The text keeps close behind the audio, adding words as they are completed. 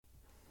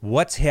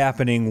What's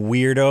happening,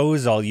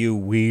 weirdos? All you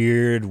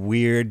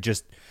weird,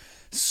 just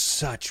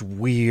such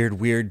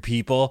weird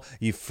people.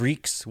 You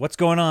freaks. What's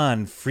going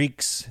on,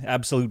 freaks?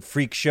 Absolute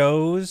freak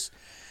shows.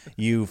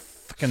 You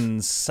fucking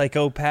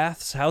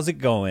psychopaths. How's it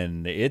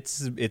going?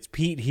 It's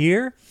Pete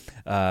here,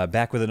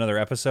 back with another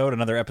episode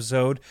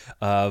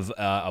of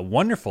a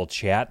wonderful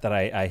chat that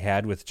I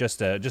had with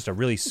just a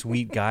really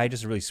sweet guy,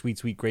 just a really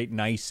sweet, great,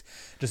 nice,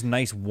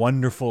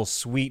 wonderful,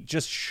 sweet,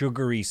 just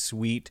sugary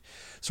sweet,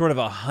 sort of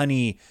a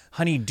honey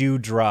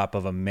dewdrop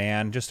of a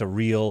man, just a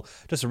real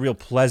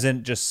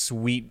pleasant, just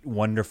sweet,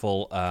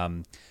 wonderful,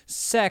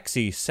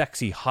 sexy,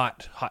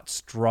 hot,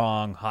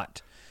 strong,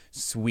 hot,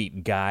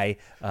 sweet guy.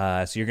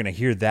 So you're going to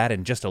hear that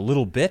in just a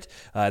little bit.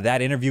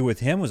 That interview with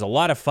him was a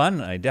lot of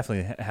fun. I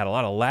definitely had a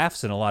lot of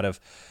laughs and a lot of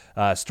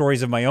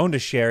stories of my own to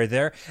share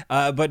there.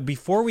 But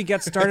before we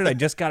get started, I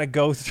just got to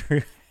go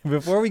through...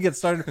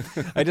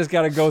 I just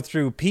got to go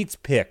through Pete's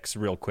picks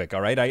real quick. All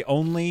right, I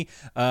only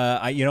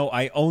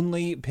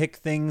pick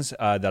things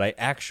that I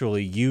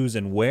actually use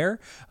and wear.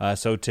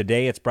 So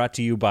today it's brought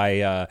to you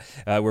by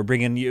we're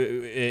bringing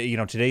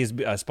you. Today is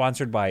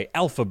sponsored by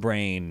Alpha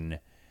Brain.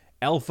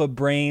 Alpha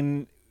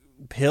Brain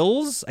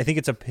pills. I think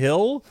it's a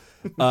pill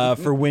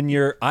for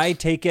when I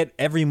take it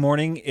every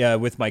morning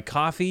with my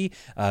coffee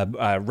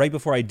right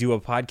before I do a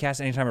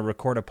podcast. Anytime I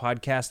record a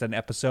podcast, an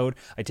episode,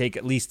 I take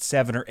at least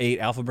 7 or 8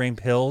 Alpha Brain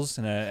pills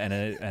and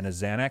a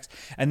Xanax,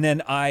 and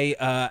then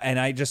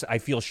I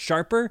feel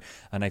sharper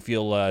and I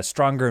feel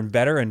stronger and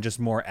better and just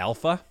more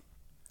alpha.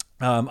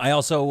 I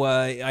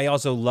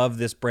also love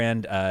this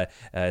brand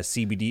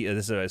CBD.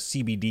 This is a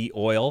CBD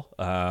oil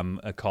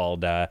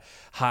called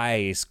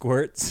High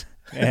Squirts,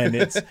 and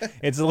it's a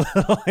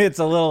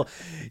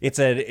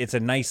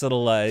nice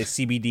little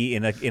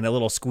CBD in a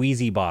little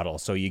squeezy bottle.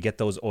 So you get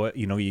those oil,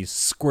 you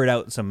squirt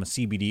out some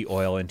CBD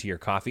oil into your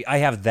coffee. I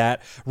have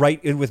that right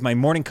in with my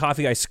morning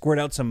coffee. I squirt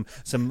out some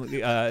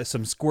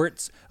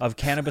squirts of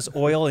cannabis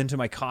oil into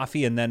my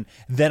coffee, and then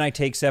I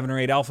take 7 or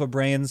 8 Alpha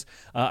Brains.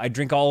 I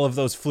drink all of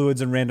those fluids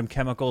and random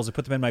chemicals. I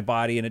put them in my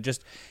body, and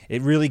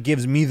it really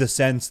gives me the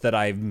sense that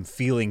I'm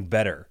feeling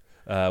better,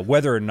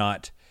 whether or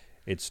not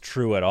it's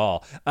true at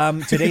all.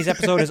 Today's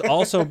episode is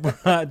also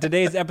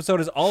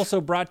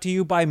brought to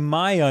you by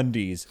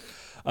MyUndies.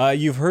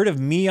 You've heard of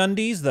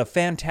MeUndies, the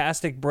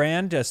fantastic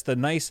brand, just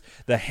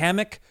the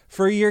hammock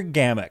for your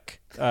gammock.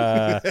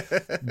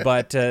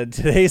 But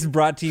today's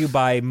brought to you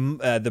by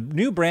the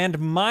new brand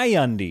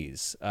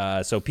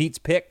MyUndies. So Pete's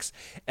picks,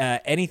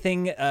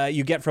 anything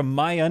you get from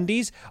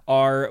MyUndies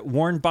are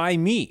worn by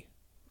me.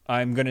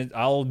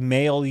 I'll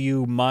mail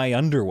you my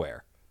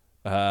underwear.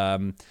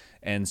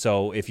 And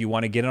so if you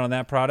want to get in on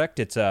that product,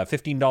 it's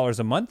 $15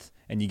 a month,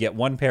 and you get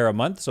 1 pair a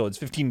month. So it's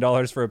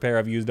 $15 for a pair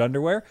of used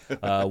underwear,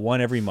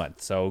 one every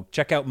month. So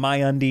check out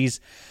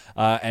MyUndies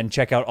and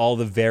check out all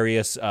the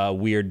various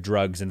weird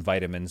drugs and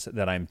vitamins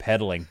that I'm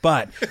peddling.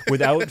 But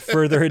without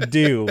further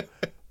ado,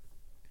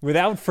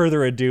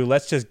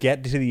 let's just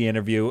get to the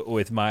interview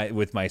with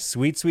my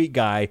sweet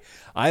guy.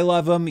 I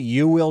love him.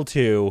 You will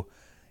too.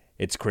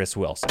 It's Chris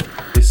Wilson.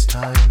 This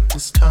time,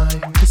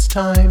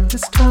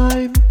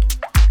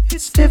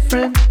 it's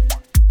different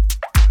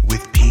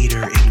with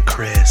Peter and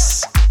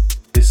Chris.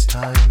 This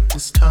time,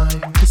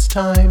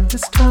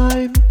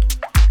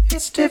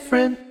 it's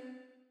different.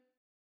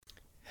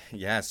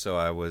 Yeah, so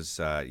I was,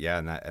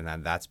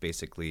 and that's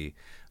basically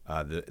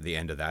the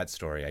end of that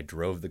story. I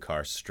drove the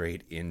car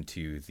straight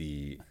into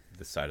the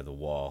side of the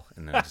wall,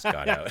 and then I just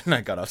got out, and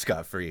I got off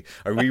scot-free.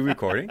 Are we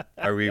recording?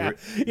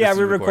 Yeah,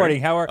 we're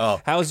recording. How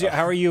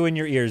are you in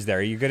your ears there?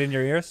 Are you good in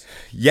your ears?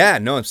 Yeah,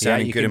 no, I'm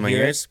sounding good in my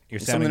ears. You're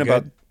sounding something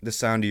good. About the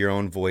sound of your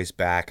own voice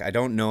back. I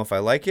don't know if I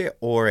like it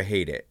or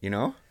hate it,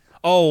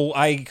 Oh,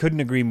 I couldn't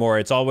agree more.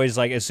 It's always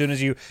like, as soon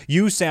as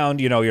you sound,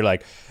 you're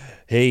like,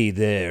 hey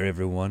there,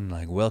 everyone.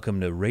 Like,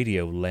 welcome to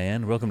Radio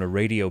Land. Welcome to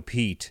Radio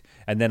Pete.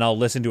 And then I'll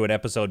listen to an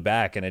episode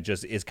back, and it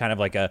just is kind of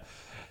like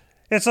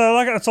it's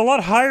a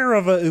lot higher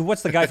of a,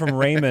 what's the guy from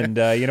Raymond?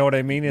 You know what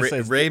I mean?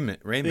 It's Raymond.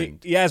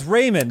 Yeah, it's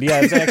Raymond.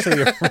 Yeah, it's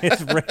actually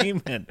it's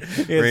Raymond.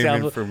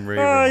 Raymond from Ray.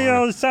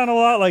 It sound a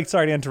lot like.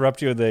 Sorry to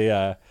interrupt you with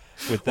the.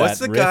 With that what's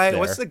the guy? there.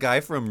 What's the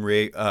guy from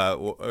Ray?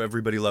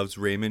 Everybody loves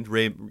Raymond.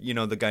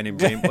 The guy named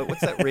Raymond.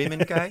 What's that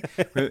Raymond guy?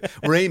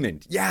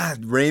 Raymond. Yeah,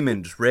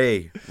 Raymond.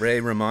 Ray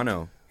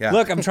Romano. Yeah.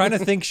 Look, I'm trying to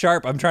think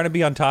sharp. I'm trying to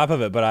be on top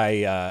of it, but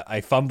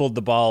I fumbled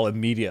the ball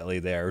immediately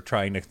there,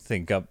 trying to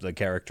think up the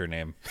character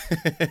name.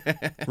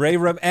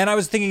 And I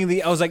was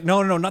thinking I was like,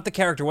 no, not the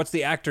character. What's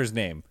the actor's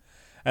name?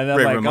 And then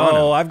I'm like,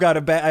 Romano. I've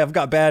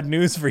got bad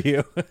news for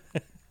you.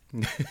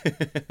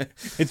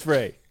 It's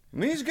Ray. I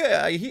mean, he's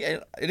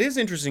good. It is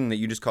interesting that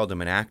you just called him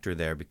an actor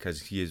there,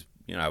 because he is,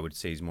 I would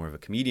say he's more of a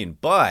comedian,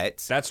 but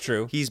that's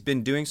true. He's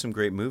been doing some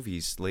great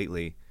movies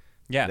lately.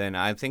 Yeah. Then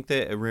I think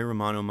that Ray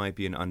Romano might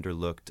be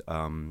overlooked.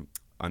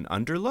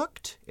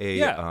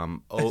 He's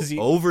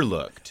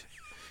overlooked.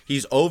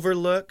 He's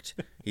underlooked.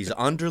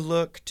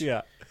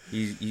 Yeah.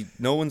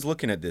 No one's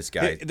looking at this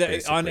guy.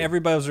 On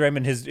Everybody's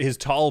Raymond, his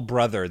tall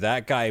brother,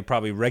 that guy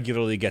probably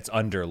regularly gets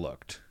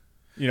underlooked.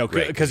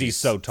 Because he's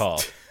so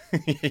tall.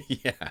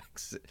 Yeah.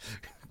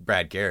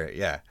 Brad Garrett,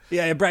 yeah.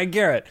 Yeah, Brad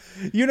Garrett.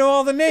 You know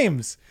all the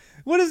names.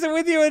 What is it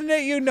with you? And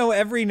you know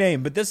every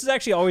name. But this has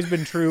actually always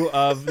been true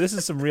of. This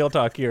is some real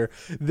talk here.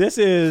 This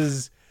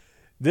is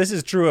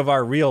true of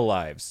our real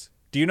lives.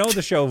 Do you know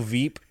the show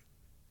Veep?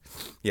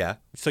 Yeah.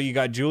 So you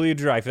got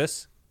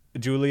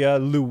Julia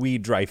Louis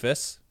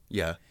Dreyfus.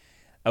 Yeah.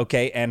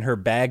 Okay, and her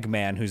bag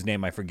man, whose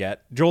name I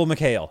forget. Joel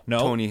McHale. No.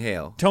 Tony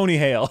Hale. Tony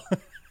Hale.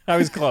 I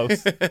was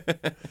close.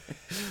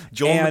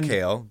 Joel And-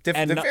 McHale.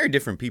 They're not- very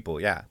different people,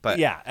 yeah. But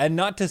Yeah, and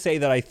not to say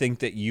that I think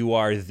that you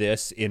are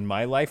this in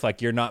my life.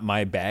 Like, you're not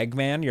my bag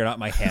man, you're not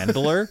my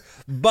handler.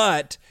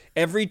 But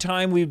every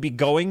time we'd be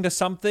going to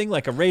something,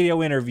 like a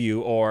radio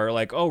interview, or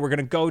like, oh, we're going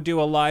to go do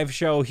a live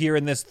show here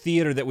in this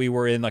theater that we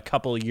were in a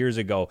couple of years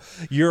ago,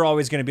 you're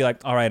always going to be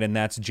like, all right, and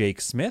that's Jake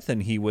Smith,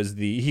 and he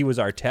was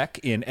our tech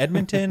in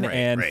Edmonton,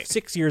 and right.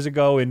 6 years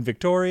ago in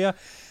Victoria.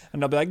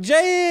 And I'll be like,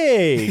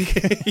 Jake!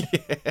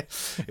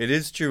 it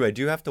is true. I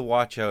do have to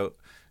watch out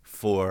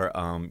for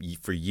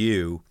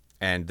you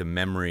and the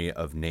memory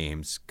of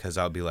names, because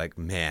I'll be like,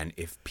 man,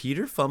 if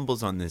Peter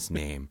fumbles on this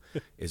name,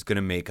 it's going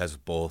to make us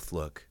both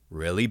look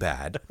really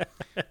bad.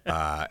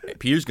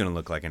 Peter's going to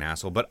look like an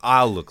asshole, but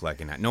I'll look like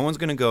an asshole. No one's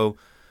going to go,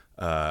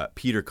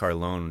 Peter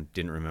Carlone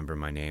didn't remember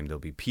my name. They'll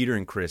be Peter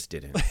and Chris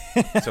didn't.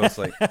 So it's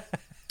like,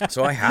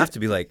 so I have to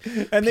be like,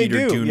 And they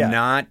Peter, do, yeah.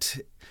 not...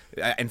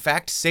 In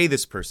fact, say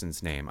this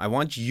person's name. I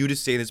want you to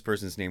say this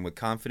person's name with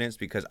confidence,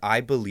 because I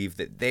believe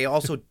that they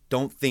also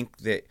don't think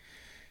that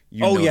you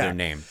know their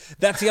name.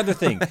 That's the other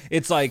thing.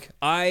 It's like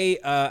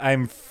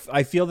I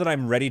feel that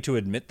I'm ready to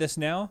admit this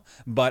now,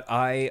 but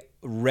I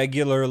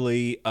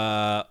regularly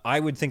I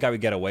would think I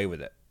would get away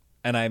with it.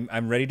 And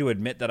I'm ready to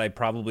admit that I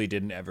probably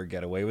didn't ever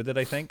get away with it,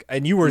 I think.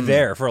 And you were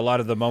there for a lot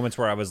of the moments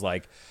where I was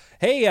like,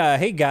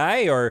 hey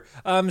guy, or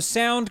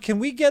sound, can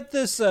we get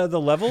this the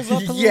levels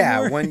up a little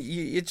more? When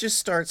it just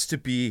starts to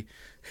be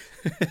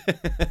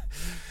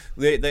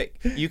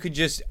you could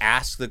just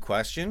ask the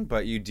question,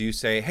 but you do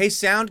say, hey,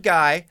 sound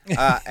guy,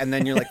 and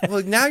then you're like,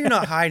 well, now you're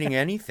not hiding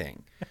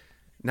anything.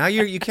 Now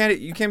you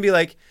can't be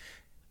like,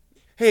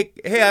 hey,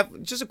 I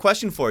have just a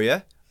question for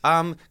you.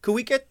 Could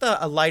we get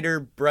a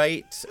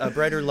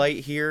brighter light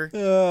here? You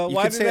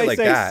Why could did say I it like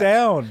say that.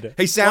 sound?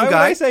 Hey, sound Why guy.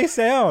 would I say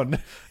sound?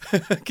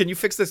 Can you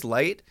fix this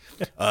light?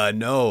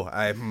 No,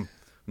 I'm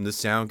the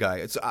sound guy.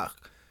 It's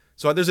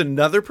so there's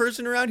another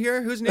person around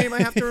here whose name I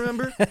have to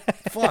remember?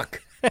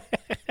 Fuck.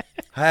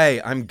 Hey,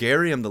 I'm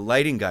Gary. I'm the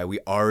lighting guy. We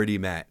already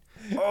met.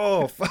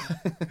 Oh, fuck.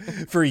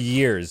 For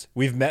years.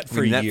 We've met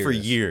for We've years. met for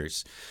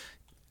years.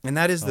 And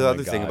that is the Oh my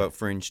other thing God. about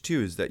Fringe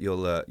too, is that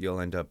you'll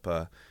end up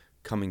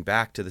coming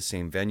back to the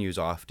same venues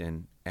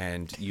often,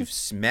 and you've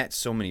met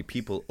so many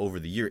people over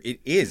the year. It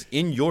is,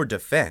 in your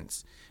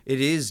defense, it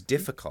is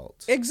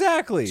difficult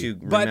Exactly. to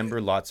But-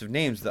 remember lots of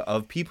names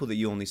of people that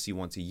you only see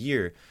once a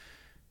year.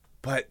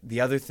 But the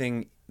other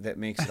thing that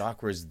makes it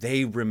awkward is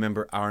they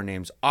remember our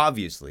names,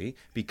 obviously,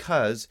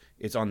 because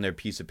it's on their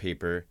piece of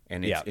paper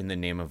and it's Yeah. in the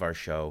name of our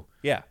show.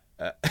 Yeah.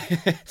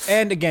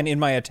 And again, in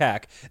my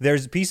attack,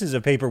 there's pieces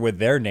of paper with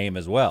their name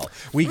as well.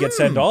 We get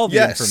sent all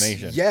the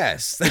information.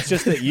 Yes. It's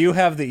just that you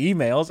have the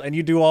emails and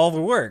you do all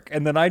the work.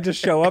 And then I just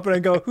show up and I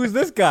go, who's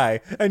this guy?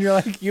 And you're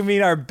like, you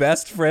mean our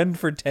best friend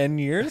for 10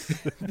 years?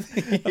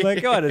 I'm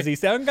like, oh, does he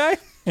sound guy?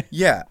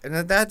 Yeah, and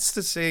that's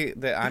to say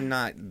that I'm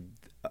not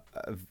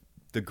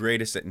the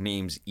greatest at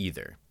names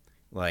either.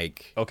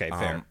 Like, Okay,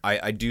 fair.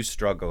 I do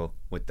struggle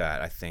with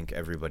that. I think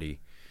everybody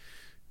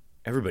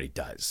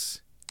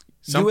does.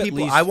 Some You at people,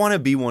 least- I want to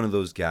be one of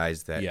those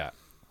guys that, Yeah.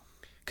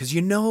 because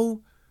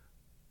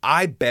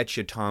I bet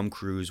you Tom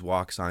Cruise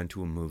walks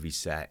onto a movie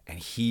set and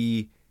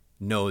he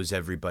knows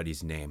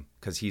everybody's name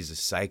because he's a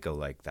psycho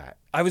like that.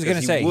 I was 'Cause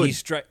gonna say would.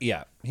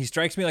 he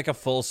strikes me like a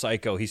full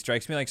psycho. He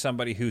strikes me like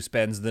somebody who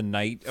spends the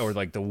night or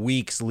like the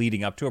weeks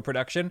leading up to a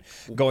production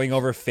going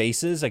over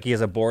faces. Like he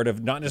has a board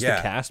of not just the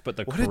cast but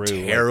the What crew. a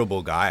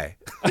terrible guy.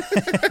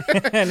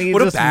 And he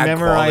What a just bad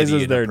quality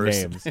memorizes in their a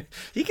person. names.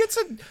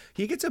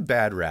 he gets a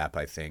bad rap,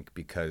 I think,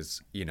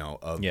 because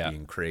of Yeah.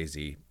 being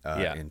crazy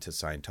Yeah. into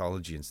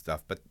Scientology and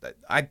stuff. But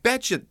I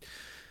bet you,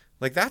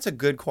 like, that's a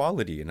good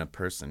quality in a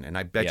person, and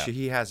I bet Yeah. you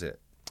he has it.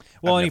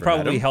 Well, I've and he never met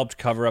probably him. helped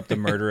cover up the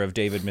murder of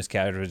David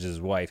Miscavige's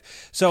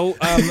wife. So,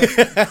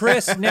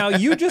 Chris, now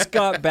you just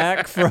got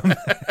back from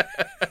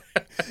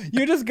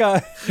you just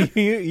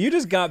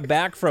got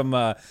back from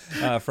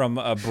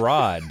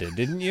abroad,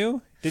 didn't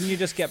you? Didn't you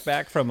just get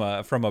back from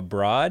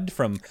abroad?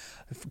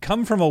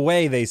 Come from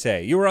away, they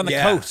say. You were on the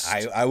coast,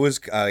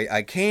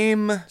 I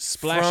came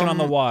splashing on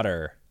the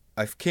water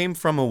I came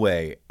from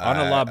away on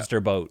a lobster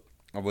boat.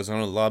 I was on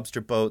a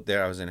lobster boat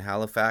there. I was in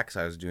Halifax.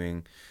 I was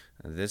doing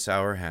This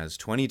Hour Has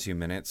 22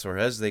 Minutes, or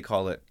as they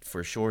call it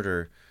for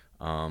shorter,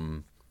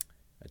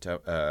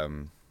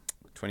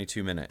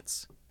 22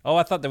 minutes. Oh,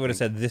 I thought they would have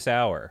said this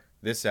hour.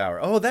 This hour.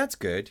 Oh, that's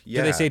good.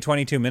 Yeah. Did they say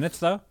 22 minutes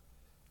though?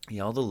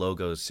 Yeah, all the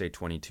logos say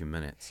 22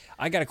 minutes.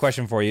 I got a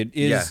question for you.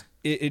 Yeah.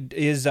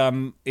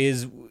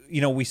 Is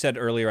we said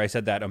earlier, I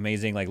said that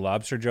amazing like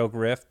lobster joke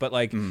riff, but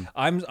like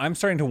I'm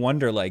starting to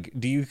wonder, like,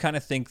 do you kind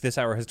of think this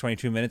hour has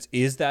 22 minutes?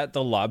 Is that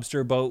the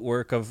lobster boat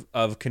work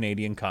of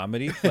Canadian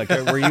comedy? Like,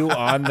 were you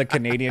on the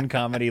Canadian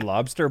comedy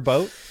lobster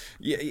boat?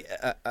 Yeah,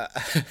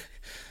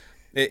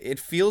 it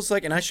feels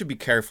like, and I should be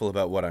careful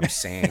about what I'm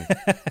saying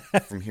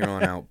from here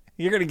on out.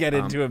 You're gonna get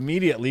into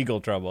immediate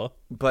legal trouble.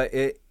 But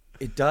it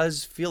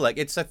does feel like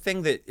it's a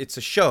thing that it's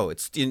a show.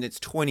 It's in its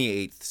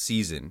 28th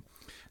season.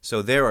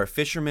 So there are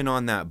fishermen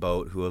on that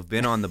boat who have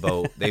been on the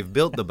boat. They've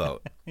built the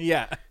boat.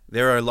 Yeah.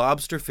 There are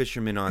lobster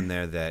fishermen on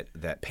there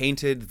that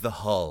painted the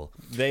hull.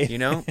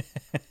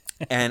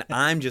 And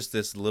I'm just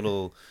this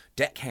little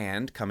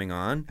deckhand coming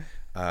on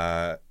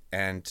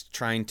and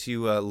trying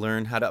to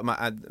learn how to.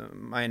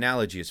 My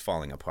analogy is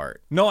falling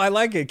apart. No, I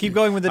like it. Keep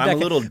going with the I'm a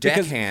deckhand. little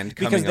deckhand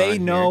because coming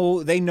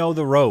they know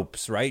the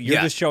ropes, right? You're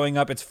Yeah. just showing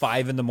up. It's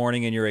 5 a.m.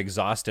 and you're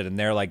exhausted, and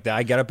they're like,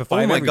 "I get up at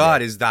 5." Oh my every God!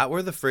 day." Is that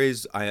where the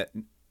phrase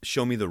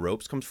 "show me the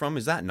ropes" comes from?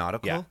 Is that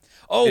nautical? Yeah.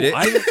 Oh, It is?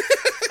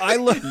 I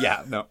look.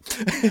 Yeah, no.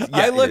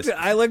 I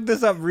looked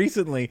this up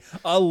recently.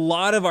 A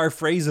lot of our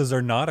phrases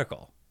are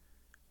nautical.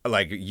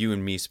 Like you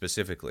and me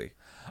specifically.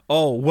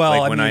 Oh well,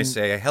 Like I when mean, I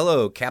say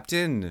 "hello,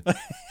 Captain,"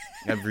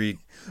 every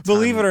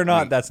believe time it or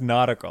not, we- that's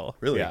nautical.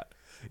 Really? Yeah.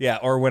 Yeah.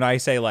 Or when I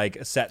say like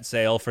 "set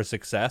sail for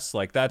success,"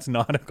 like that's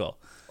nautical.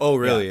 Oh,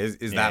 really? Yeah. Is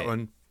Yeah. that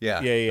one?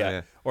 Yeah.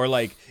 Yeah. Or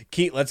like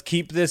let's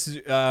keep this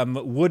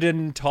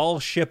wooden tall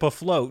ship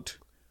afloat.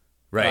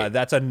 Right.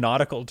 That's a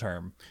nautical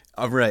term.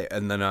 Right.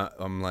 And then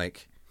I'm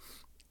like,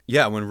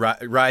 yeah, when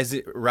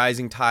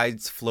rising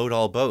tides float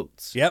all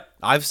boats. Yep.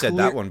 I've said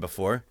that one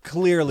before.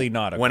 Clearly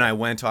nautical. When I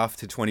went off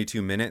to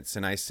 22 minutes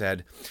and I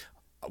said,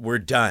 we're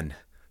done.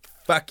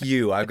 Fuck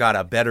you. I've got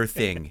a better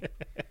thing.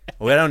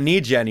 We don't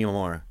need you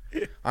anymore.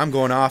 I'm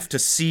going off to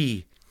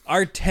sea.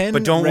 Our 10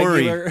 But don't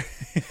regular,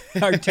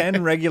 our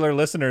 10 regular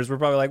listeners were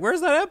probably like, "Where's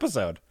that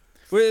episode?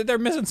 They're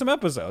missing some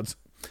episodes."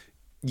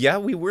 Yeah,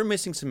 we were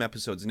missing some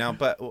episodes now,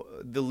 but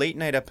the late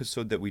night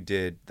episode that we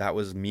did, that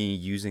was me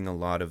using a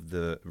lot of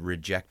the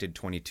rejected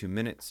 22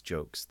 minutes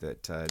jokes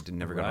that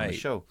never got on the Right.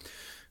 show.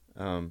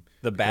 The 'cause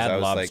I bad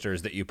was like-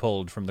 lobsters that you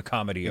pulled from the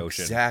comedy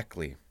ocean.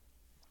 Exactly.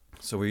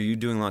 So were you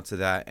doing lots of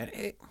that?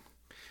 And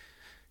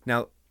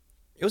now,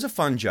 it was a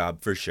fun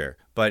job for sure,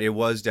 but it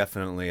was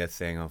definitely a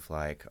thing of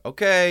like,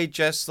 okay,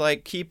 just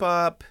like keep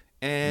up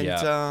and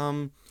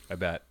Yeah. I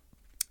bet.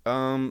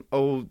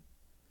 oh,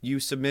 you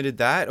submitted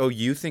that? Oh,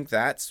 you think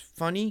that's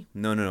funny?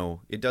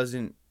 No. It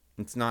doesn't.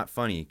 It's not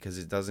funny because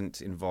it doesn't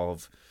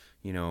involve,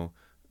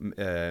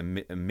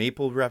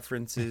 maple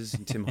references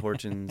and Tim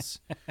Hortons.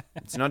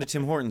 It's not a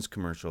Tim Hortons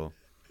commercial.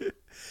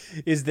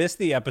 Is this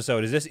the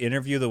episode? Is this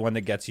interview the one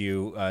that gets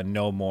you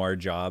no more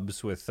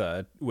jobs with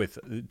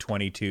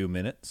 22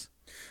 minutes?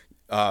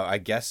 I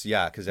guess,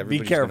 yeah, because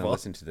everybody's going to careful.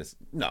 listen to this.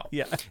 No.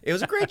 Yeah. It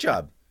was a great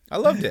job. I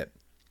loved it.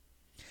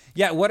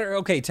 Yeah.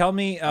 Okay. Tell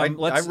me. I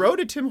Let's wrote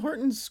a Tim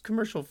Hortons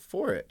commercial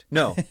for it.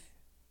 No.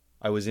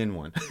 I was in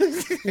one.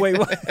 wait.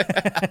 What?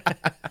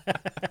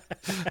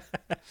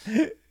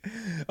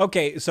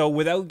 Okay. So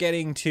without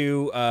getting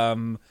to I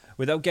don't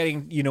want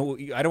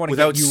to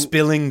Without get you.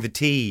 spilling the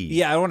tea.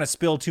 Yeah, I don't want to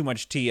spill too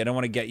much tea. I don't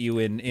want to get you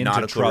into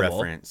Nautical trouble.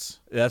 reference.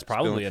 That's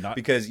probably a not.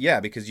 Because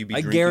you'd be I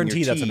drinking guarantee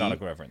your that's a tea-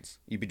 nautical reference.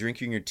 You'd be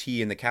drinking your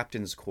tea in the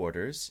captain's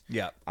quarters.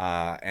 Yeah.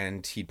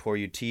 And he'd pour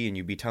you tea, and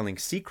you'd be telling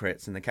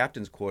secrets in the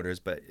captain's quarters,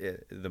 but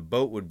the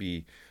boat would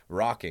be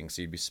rocking,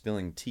 so you'd be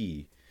spilling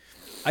tea.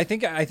 I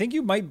think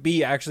you might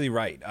be actually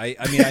right. I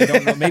mean, I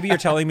don't know. Maybe you're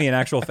telling me an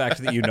actual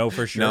fact that you know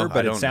for sure, No, I but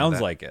don't it know sounds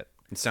that. like it.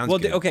 It sounds well.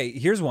 good. Okay,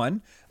 here's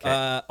one.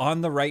 Okay.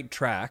 On the right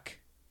track.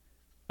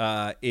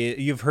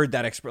 You've heard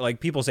that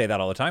like people say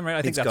that all the time, right?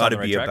 I think It's that's got on to the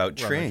right be track.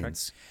 about We're on the right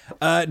trains.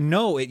 track.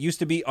 No, it used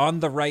to be on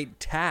the right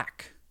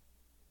tack.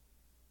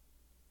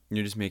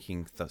 You're just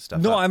making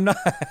stuff No, up. I'm not.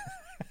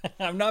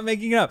 I'm not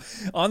making it up.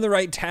 On the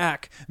right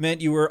tack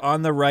meant you were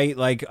on the right,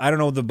 like, I don't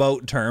know the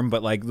boat term,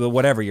 but like the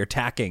whatever, you're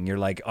tacking. You're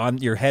like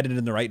you're headed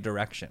in the right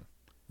direction.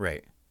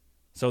 Right.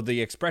 So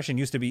the expression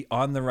used to be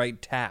on the right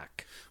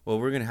tack. Well,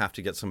 we're going to have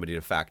to get somebody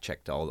to fact check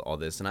all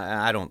this, and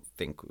I don't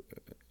think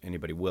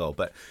anybody will,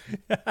 but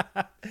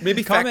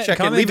maybe fact check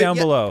and leave down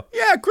it. below.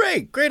 Yeah,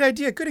 great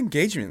idea. Good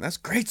engagement. That's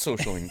great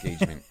social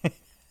engagement.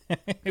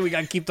 We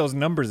got to keep those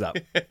numbers up.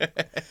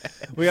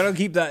 We got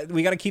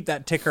to keep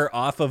that ticker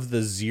off of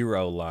the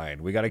 0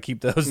 line. We got to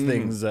keep those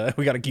things.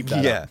 We got to keep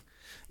that Yeah. up.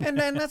 And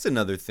then that's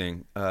another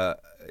thing.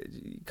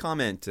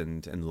 Comment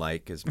and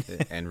like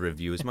and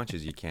review as much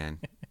as you can.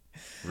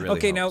 Really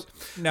Okay,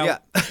 helps. now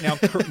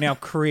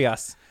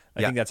Krios. I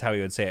Yeah. think that's how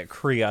he would say it.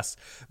 Krios.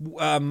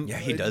 Yeah,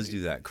 he does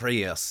do that.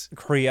 Krios.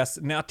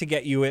 Krios. Not to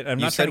get you in. I'm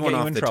You not said trying to one get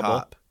you off in the trouble.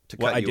 top to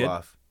What, cut I you did?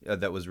 off.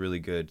 That was really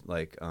good.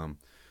 Like,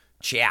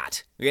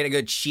 chat. We had a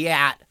good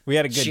chat. We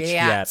had a good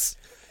Chats.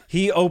 chat.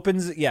 He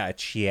opens,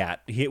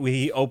 chat.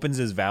 He opens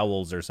his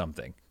vowels or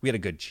something. We had a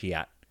good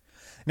chat.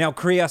 Now,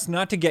 Krios,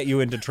 not to get you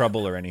into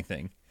trouble or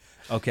anything,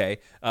 Okay.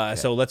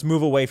 So let's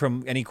move away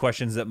from any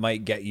questions that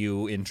might get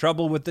you in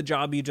trouble with the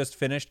job you just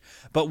finished.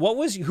 But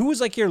who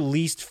was like your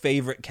least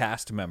favorite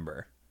cast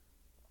member?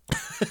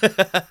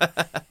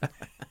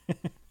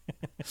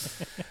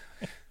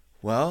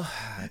 Well,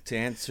 to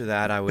answer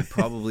that, I would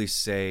probably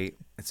say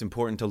it's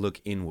important to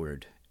look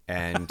inward.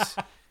 And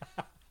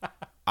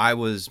I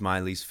was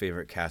my least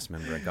favorite cast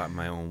member. I got in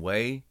my own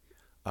way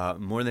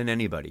more than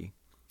anybody.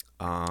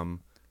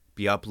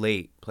 Be up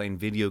late playing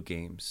video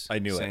games. I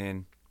knew it.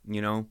 saying,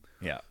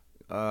 Yeah.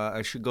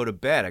 I should go to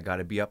bed. I got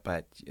to be up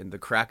in the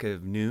crack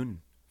of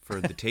noon for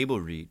the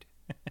table read.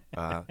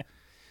 And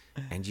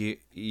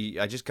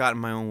I just got in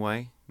my own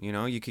way.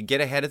 You could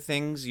get ahead of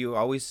things. You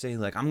always say,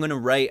 like, I'm going to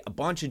write a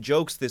bunch of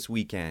jokes this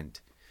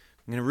weekend.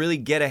 I'm going to really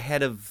get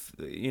ahead of,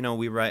 we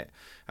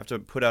have to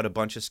put out a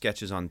bunch of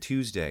sketches on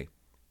Tuesday.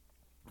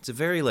 It's a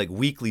very, like,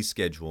 weekly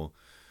schedule.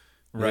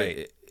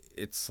 Right.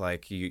 It's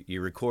like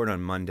you record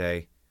on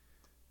Monday.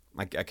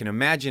 I can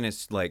imagine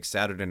it's like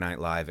Saturday Night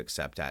Live,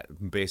 except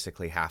at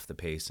basically half the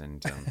pace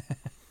and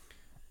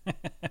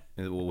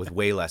with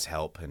way less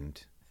help.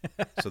 And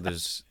so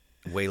there's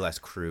way less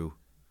crew.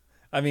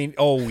 I mean,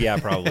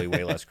 probably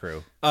way less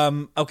crew.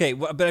 Okay,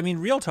 but I mean,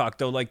 real talk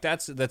though, like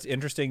that's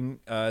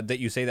interesting that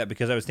you say that,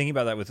 because I was thinking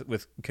about that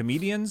with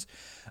comedians.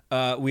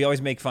 We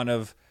always make fun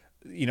of,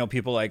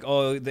 people like,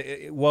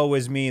 woe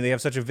is me, they have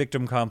such a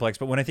victim complex.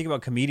 But when I think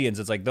about comedians,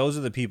 it's like those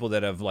are the people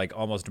that have like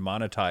almost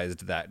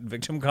monetized that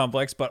victim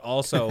complex, but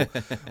also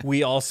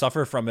we all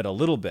suffer from it a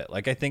little bit.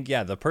 Like I think,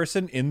 the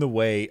person in the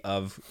way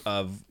of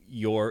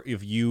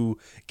you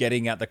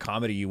getting at the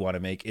comedy you want to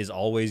make is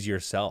always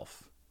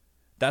yourself.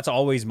 That's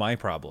always my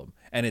problem.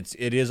 And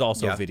it is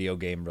also video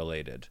game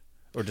related,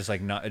 or just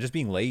like not just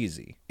being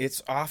lazy.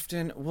 It's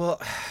often, I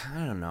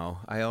don't know.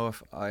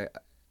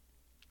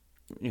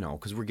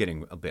 Because we're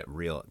getting a bit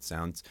real, it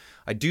sounds.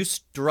 I do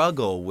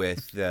struggle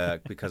with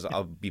because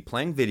I'll be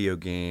playing video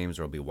games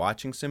or I'll be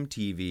watching some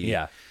TV.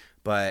 Yeah.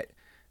 But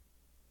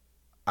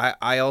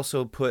I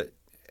also put,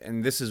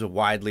 and this is a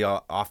widely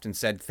often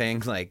said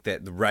thing, like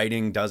that the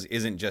writing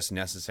isn't just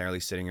necessarily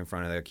sitting in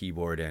front of the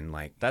keyboard and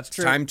like, that's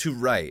true. Time to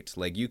write.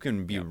 Like you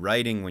can be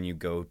writing when you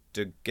go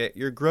to get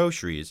your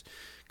groceries,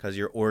 because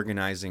you're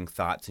organizing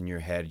thoughts in your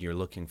head. You're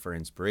looking for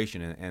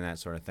inspiration and that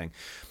sort of thing.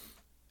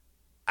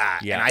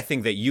 And I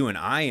think that you and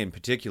I in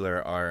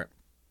particular are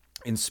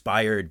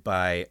inspired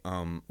by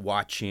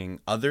watching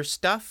other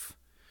stuff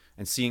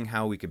and seeing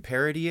how we could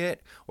parody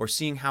it, or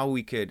seeing how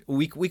we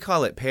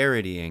call it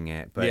parodying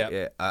it,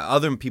 but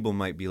other people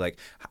might be like,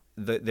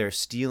 they're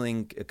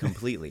stealing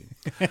completely.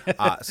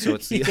 So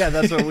it's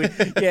that's what we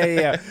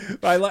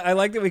I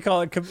like that we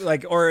call it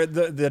like, or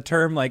the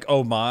term like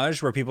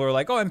homage, where people are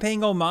like, I'm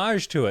paying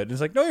homage to it, and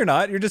it's like, no, you're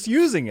not, you're just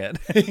using it.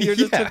 You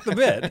just took the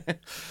bit.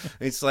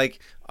 It's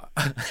like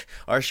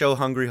our show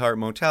Hungry Heart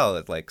Motel,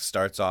 it like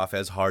starts off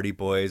as Hardy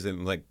Boys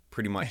and like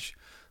pretty much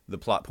the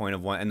plot point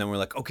of one, and then we're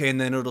like, okay,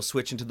 and then it'll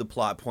switch into the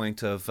plot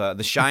point of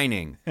The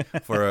Shining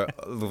for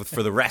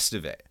the rest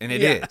of it, and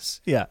it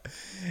is.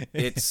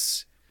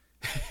 It's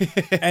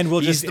and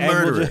we'll just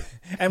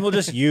we'll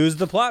just use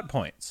the plot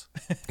points.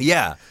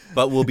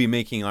 But we'll be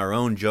making our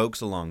own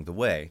jokes along the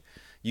way,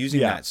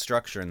 using that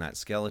structure and that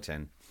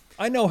skeleton.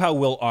 I know how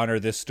we'll honor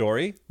this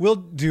story. We'll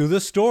do the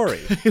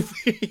story.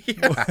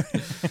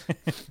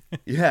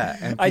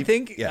 And I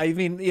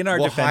mean, in our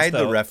we'll defense, hide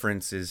though, the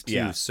references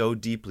too so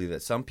deeply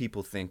that some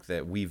people think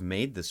that we've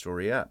made the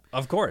story up.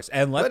 Of course,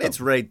 and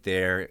it's right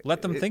there.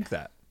 Let them think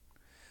that.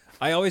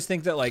 I always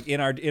think that, like, in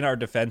our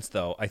defense,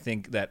 though, I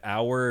think that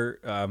our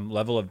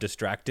level of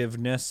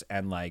distractiveness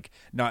and like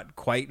not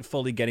quite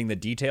fully getting the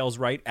details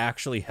right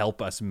actually help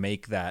us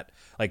make that,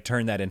 like,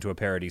 turn that into a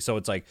parody. So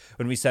it's like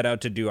when we set out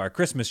to do our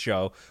Christmas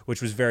show,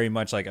 which was very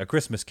much like A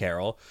Christmas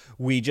Carol,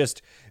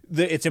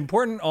 it's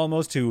important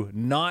almost to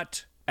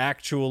not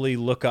actually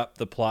look up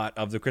the plot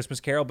of The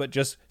Christmas Carol, but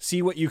just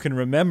see what you can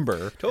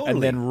remember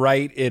and then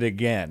write it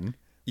again.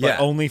 But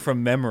only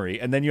from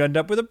memory, and then you end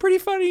up with a pretty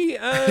funny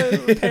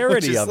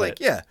parody of it.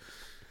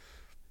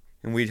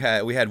 And we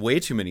had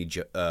way too many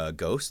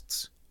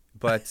ghosts,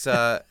 but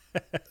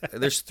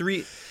there's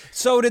 3.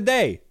 So did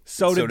they.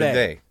 So did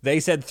they. They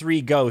said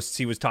 3 ghosts.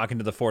 He was talking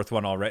to the 4th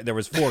one already. There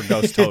was 4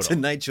 ghosts total.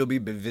 Tonight you'll be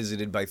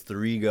visited by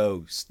 3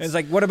 ghosts. And it's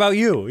like, what about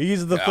you?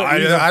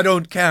 I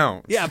don't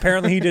count. Yeah,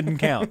 apparently he didn't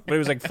count, but he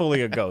was like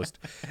fully a ghost.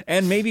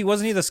 And maybe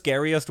wasn't he the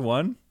scariest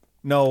one?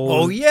 No.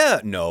 Oh yeah,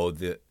 no.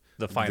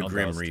 The final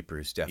Grim ghost.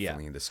 Reaper's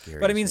definitely the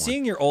scariest. But I mean, one.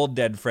 seeing your old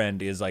dead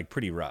friend is like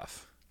pretty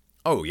rough.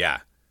 Oh yeah,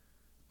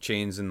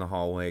 chains in the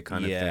hallway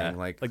kind of thing.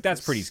 Like that's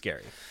pretty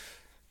scary.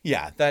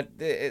 Yeah,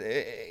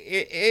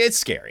 it's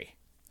scary.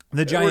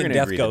 The giant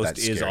death ghost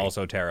is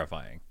also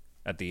terrifying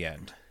at the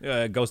end.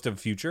 Ghost of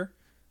Future,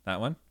 that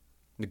one.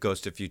 The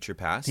Ghost of Future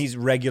Past. He's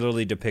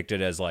regularly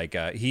depicted as like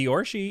he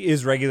or she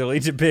is regularly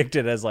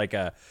depicted as like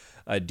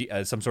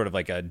some sort of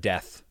like a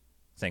death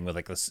thing with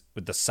like this,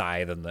 with the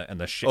scythe and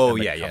the shit. Oh and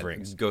the yeah,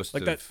 coverings. Ghost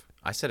like of. that.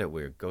 I said it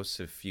weird. Ghosts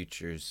of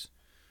Futures.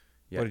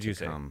 What did you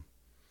say? Come.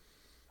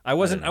 I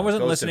wasn't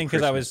Ghost listening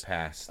because I was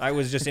Past. I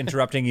was just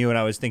interrupting you and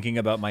I was thinking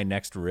about my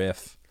next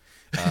riff.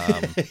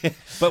 But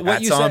what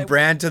That's you on said,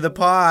 brand to the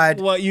pod.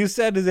 what you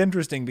said is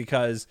interesting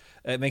because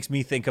it makes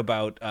me think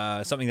about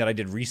something that I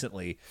did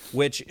recently,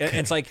 which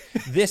it's like,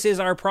 this is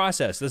our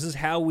process. This is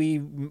how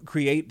we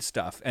create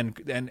stuff.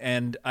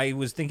 And I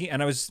was thinking,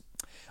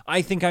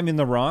 I think I'm in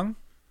the wrong.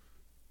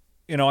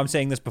 You know, I'm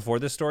saying this before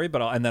this story,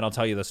 and then I'll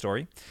tell you the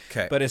story.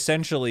 Okay. But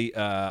essentially,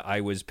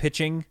 I was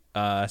pitching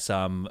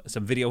some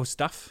video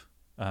stuff,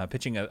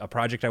 pitching a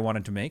project I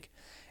wanted to make,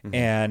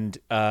 and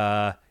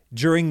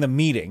during the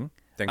meeting,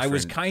 Thanks I for,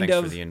 was thanks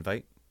for the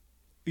invite.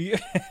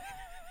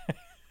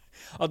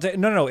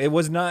 No, it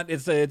was not.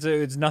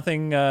 It's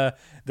nothing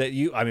that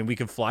you. I mean, we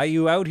could fly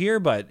you out here,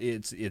 but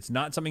it's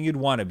not something you'd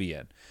want to be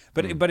in.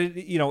 But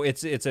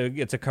it's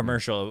a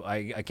commercial.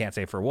 I can't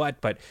say for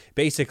what, but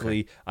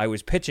basically, I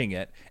was pitching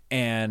it,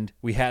 and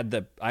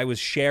I was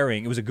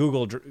sharing. It was a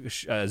Google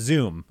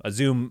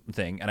Zoom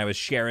thing, and I was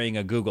sharing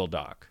a Google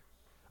Doc.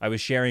 I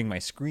was sharing my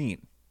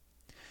screen.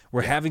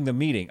 We're having the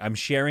meeting. I'm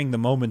sharing the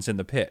moments in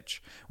the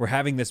pitch. We're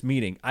having this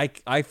meeting.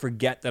 I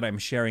forget that I'm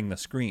sharing the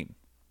screen.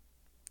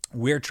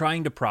 We're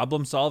trying to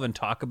problem solve and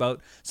talk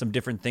about some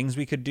different things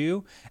we could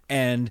do.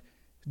 And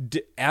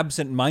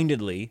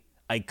absent-mindedly,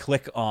 I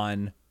click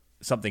on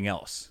something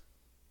else.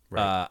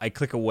 Right. I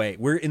click away.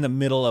 We're in the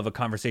middle of a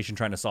conversation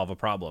trying to solve a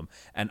problem.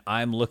 And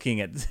I'm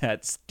looking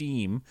at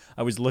Steam.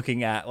 I was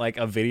looking at like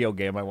a video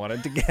game I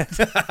wanted to get.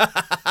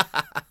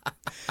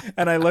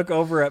 And I look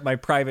over at my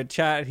private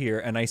chat here,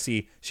 and I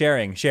see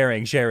sharing.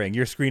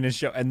 Your screen is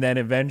showing. And then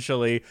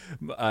eventually,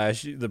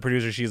 the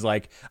producer, she's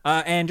like,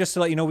 and just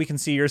to let you know, we can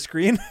see your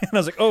screen. And I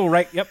was like, oh,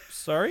 right. Yep.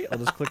 Sorry. I'll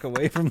just click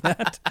away from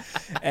that.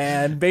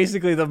 And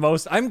basically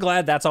I'm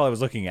glad that's all I was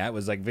looking at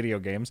was like video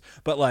games.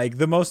 But like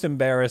the most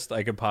embarrassed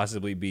I could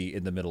possibly be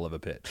in the middle of a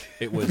pitch.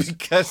 It was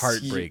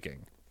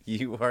heartbreaking.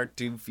 You are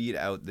 2 feet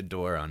out the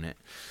door on it.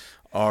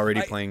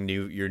 Already playing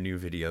your new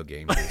video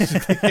game.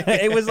 Basically.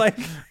 It was like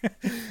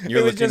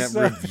you're looking at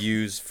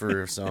reviews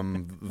for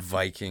some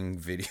Viking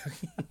video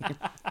game.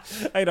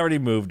 I'd already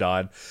moved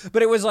on,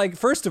 but it was like,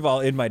 first of all,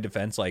 in my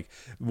defense, like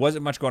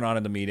wasn't much going on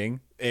in the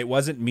meeting. It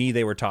wasn't me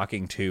they were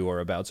talking to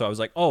or about, so I was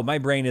like, oh, my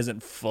brain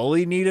isn't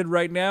fully needed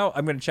right now.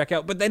 I'm going to check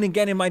out. But then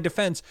again, in my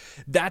defense,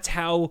 that's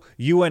how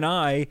you and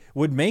I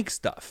would make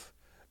stuff.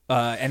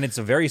 And it's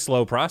a very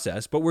slow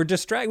process, but we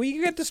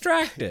get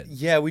distracted.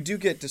 Yeah, we do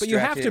get distracted. But you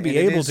have to be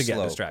able to get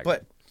distracted.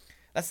 But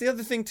that's the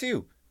other thing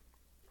too,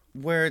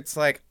 where it's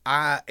like,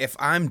 if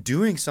I'm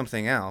doing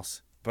something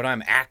else, but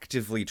I'm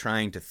actively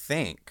trying to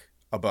think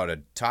about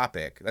a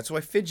topic, that's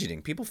why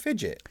fidgeting. People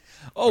fidget.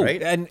 Oh,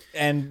 right?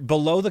 and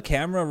below the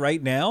camera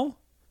right now,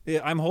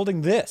 I'm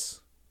holding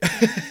this.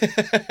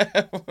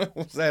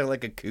 Was that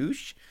like a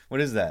koosh?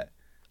 What is that?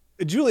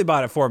 Julie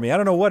bought it for me. I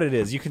don't know what it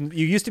is. You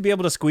used to be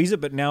able to squeeze it,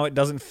 but now it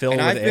doesn't fill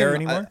with air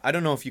anymore. I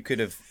don't know if you could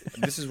have.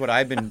 This is what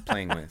I've been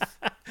playing with.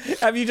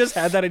 Have you just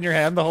had that in your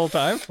hand the whole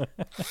time?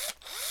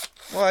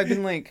 Well, I've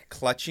been like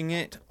clutching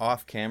it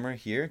off camera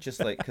here, just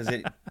like because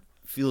it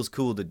feels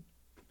cool to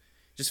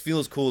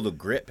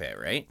grip it,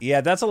 right? Yeah,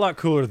 that's a lot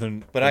cooler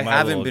than. But I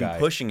haven't been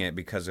pushing it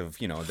because of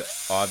the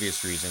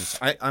obvious reasons.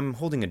 I'm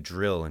holding a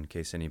drill in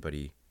case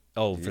anybody.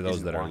 Oh, for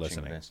those that are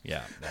listening. This.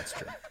 Yeah, that's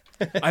true.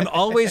 I'm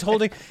always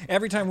holding,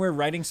 every time we're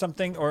writing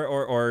something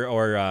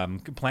or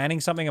planning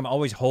something, I'm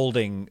always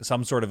holding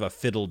some sort of a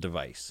fiddle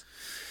device.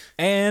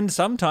 And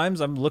sometimes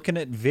I'm looking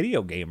at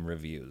video game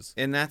reviews.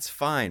 And that's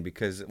fine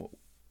because,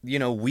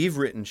 we've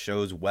written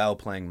shows while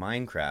playing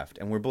Minecraft,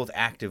 and we're both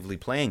actively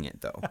playing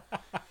it, though.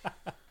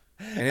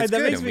 And it's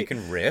good, and we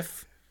can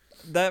riff.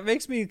 That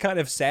makes me kind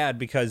of sad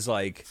because,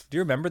 like, do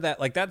you remember that?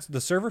 Like, that's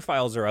the server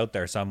files are out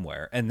there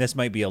somewhere, and this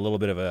might be a little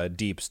bit of a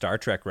deep Star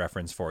Trek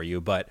reference for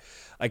you, but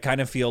I kind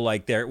of feel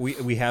like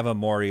we have a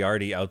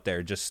Moriarty out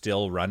there just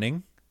still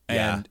running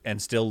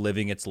and still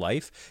living its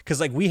life. Because,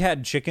 like, we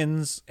had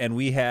chickens and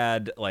we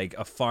had like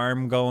a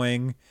farm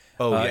going.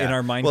 In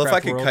our Minecraft Well, if I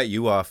could world. cut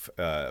you off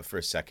for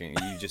a second,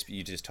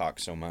 you just talk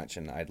so much,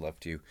 and I'd love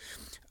to.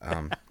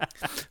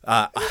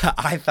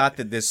 I thought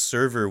that this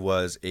server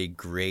was a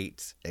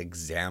great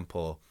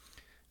example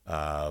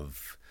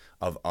of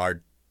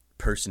our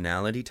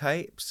personality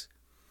types.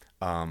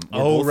 We're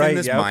both in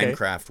this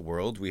Minecraft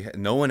world.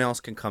 No one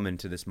else can come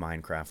into this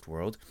Minecraft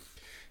world.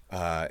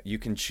 You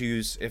can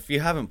choose, if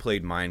you haven't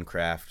played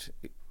Minecraft,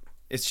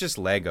 it's just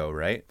Lego,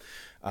 right?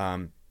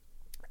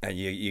 And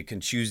you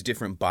can choose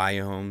different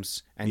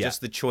biomes, and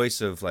just the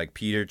choice of, like,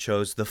 Peter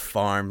chose the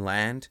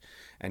farmland,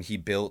 and he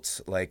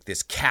built like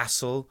this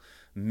castle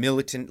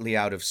militantly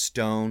out of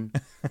stone.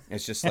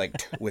 It's just like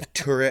with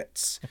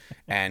turrets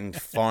and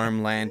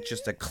farmland,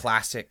 just a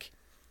classic,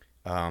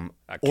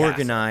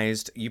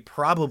 organized. You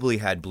probably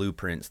had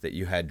blueprints that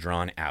you had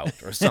drawn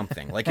out or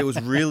something. Like, it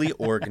was really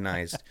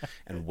organized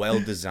and well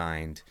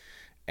designed,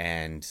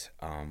 and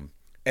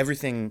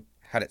everything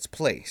had its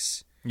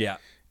place. Yeah.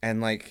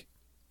 And like,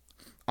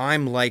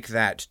 I'm like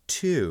that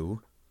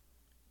too.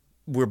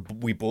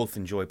 We both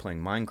enjoy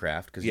playing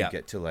Minecraft because you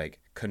get to like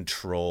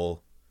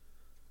control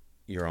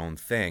your own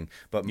thing.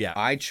 But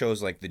I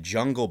chose like the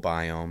jungle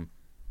biome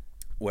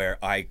where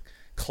I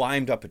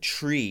climbed up a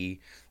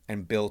tree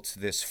and built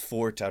this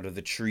fort out of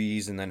the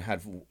trees, and then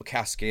had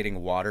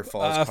cascading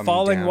waterfalls coming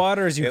Falling down.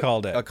 Waters, you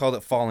called it. I called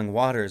it Falling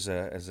Waters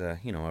as a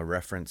a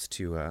reference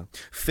to a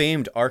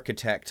famed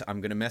architect. I'm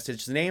gonna mess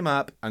his name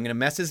up.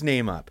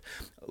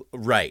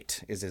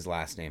 Wright is his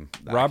last name.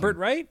 Robert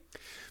Wright?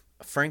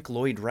 Frank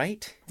Lloyd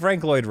Wright.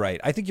 Frank Lloyd Wright.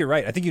 I think you're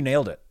right. I think you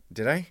nailed it.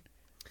 Did I?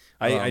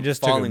 I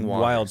just took Falling a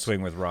Waters. wild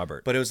swing with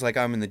Robert. But it was like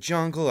I'm in the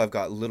jungle. I've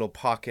got little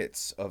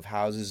pockets of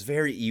houses,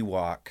 very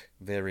Ewok,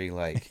 very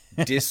like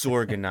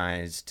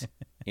disorganized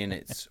in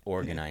its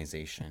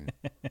organization,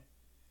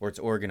 or it's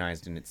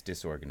organized in its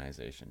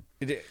disorganization.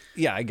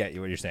 Yeah, I get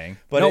you what you're saying.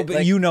 But no, it, but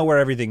like- you know where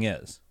everything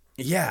is.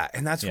 Yeah,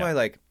 and that's Yeah. why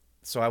like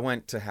so I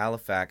went to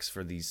Halifax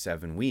for these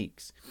 7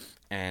 weeks,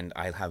 and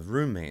I have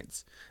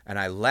roommates, and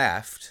I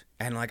left,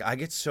 and like I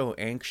get so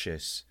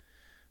anxious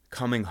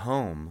coming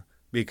home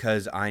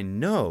because I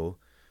know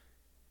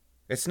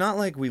it's not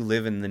like we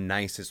live in the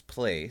nicest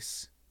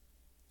place,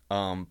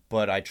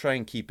 but I try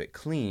and keep it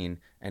clean,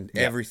 and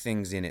Yeah.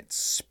 everything's in its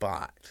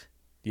spot.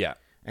 Yeah.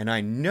 And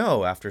I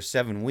know after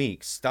 7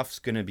 weeks, stuff's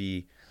gonna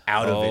be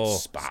out of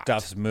its spot.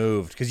 Stuff's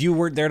moved because you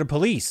weren't there to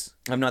police.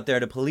 I'm not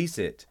there to police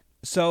it.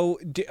 So,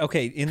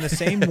 okay, in the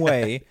same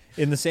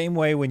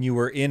way, when you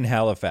were in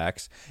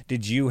Halifax,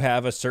 did you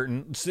have a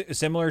certain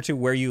similar to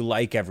where you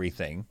like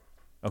everything?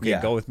 Okay,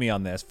 Yeah. go with me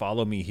on this.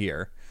 Follow me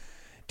here.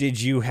 Did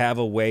you have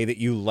a way that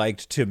you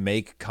liked to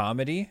make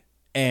comedy?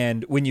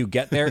 And when you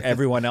get there,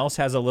 everyone else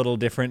has a little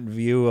different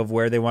view of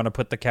where they want to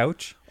put the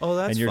couch. Oh,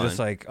 that's And you're fun. just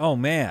like, oh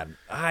man,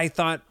 I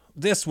thought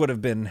this would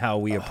have been how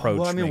we approached.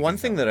 Well, I mean, making one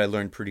thing comedy. that I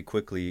learned pretty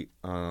quickly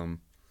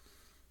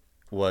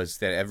was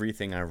that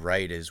everything I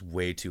write is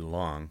way too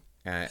long.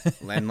 And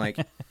like,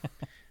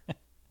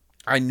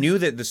 I knew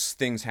that these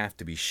things have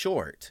to be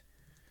short,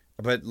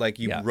 but like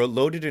you Yeah.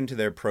 load it into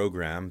their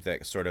program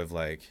that sort of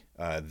like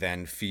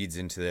then feeds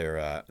into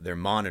their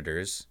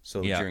monitors.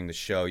 So Yeah. during the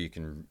show you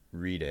can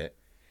read it.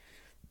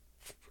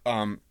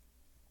 And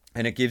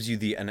it gives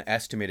you an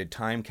estimated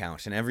time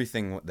count, and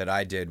everything that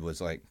I did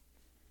was like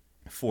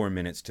 4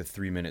 minutes to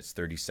 3 minutes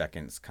 30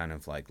 seconds kind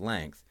of like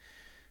length,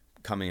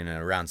 coming in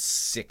at around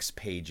 6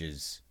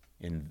 pages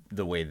in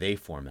the way they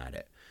format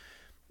it.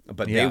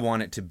 But Yeah. they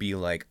want it to be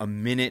like a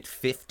minute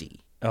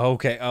 50.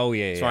 Okay. Oh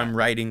yeah. So I'm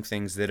writing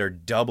things that are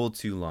double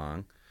too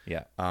long.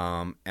 Yeah.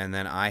 And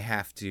then I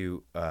have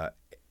to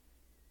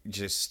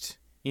just,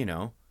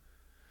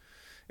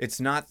 it's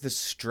not the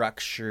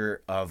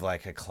structure of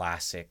like a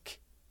classic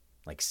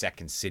like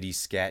Second City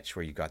sketch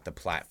where you got the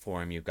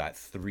platform, you've got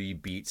 3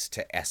 beats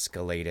to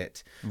escalate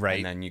it. Right.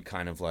 And then you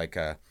kind of like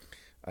a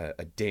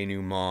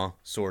denouement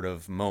sort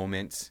of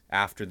moment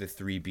after the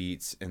 3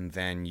 beats, and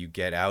then you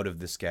get out of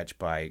the sketch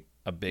by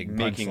A big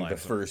making punchline. the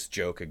first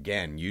joke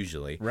again,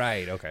 usually.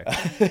 Right. Okay.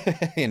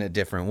 In a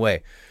different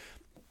way.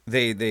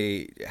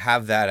 They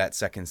have that at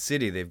Second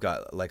City. They've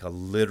got like a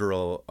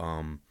literal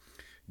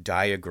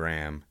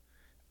diagram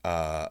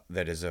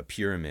that is a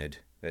pyramid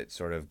that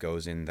sort of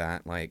goes in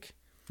that like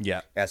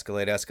Yeah.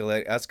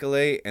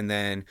 escalate, and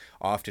then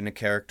often a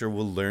character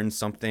will learn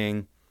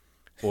something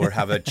or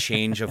have a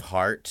change of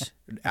heart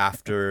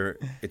after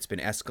it's been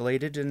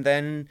escalated,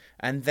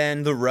 and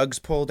then the rug's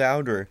pulled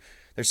out, or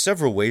there's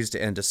several ways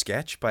to end a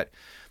sketch, but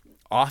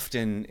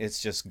often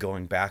it's just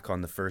going back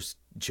on the first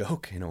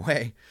joke in a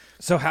way.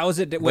 So how is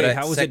it? But Wait, at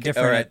how is sec- it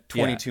different? Or at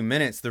 22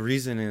 minutes, the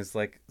reason is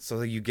like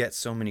so you get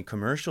so many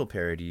commercial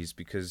parodies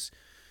because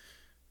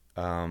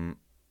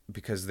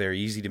they're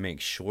easy to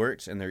make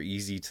short, and they're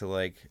easy to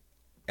like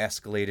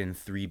escalate in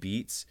 3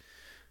 beats,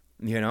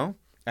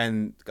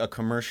 And a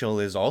commercial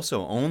is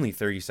also only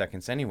 30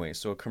 seconds anyway,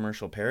 so a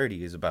commercial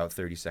parody is about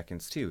 30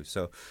 seconds too.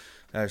 So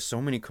there's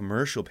so many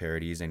commercial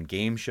parodies, and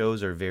game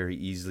shows are very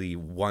easily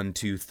 1,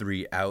 2,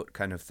 3 out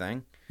kind of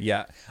thing.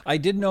 Yeah, I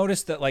did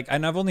notice that, like,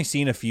 and I've only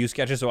seen a few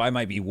sketches, so I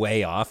might be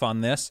way off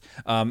on this.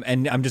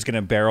 And I'm just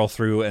gonna barrel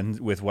through and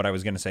with what I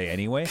was gonna say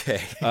anyway.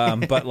 Okay.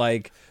 But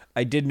like,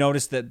 I did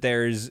notice that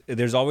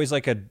there's always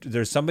like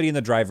there's somebody in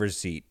the driver's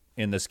seat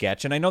in the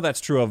sketch, and I know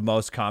that's true of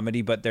most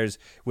comedy, but there's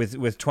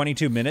with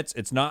 22 minutes,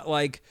 it's not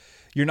like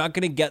you're not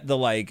gonna get the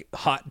like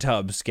hot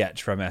tub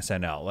sketch from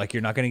SNL. Like,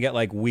 you're not gonna get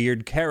like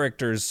weird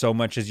characters so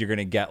much as you're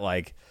gonna get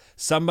like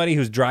somebody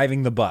who's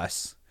driving the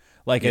bus.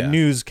 Like a Yeah.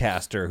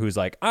 newscaster who's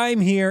like, I'm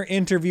here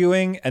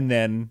interviewing, and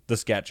then the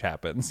sketch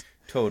happens.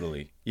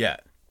 Totally. Yeah.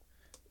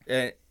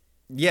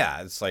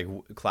 Yeah, it's like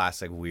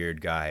classic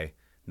weird guy,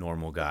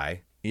 normal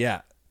guy.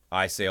 Yeah.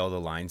 I say all the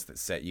lines that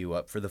set you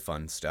up for the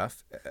fun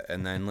stuff.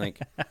 And then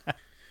like,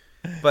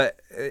 but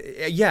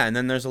yeah. And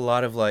then there's a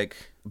lot of like,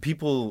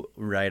 people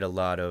write a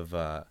lot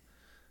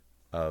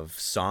of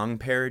song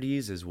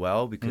parodies as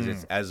well, because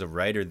it's, as a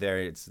writer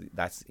there,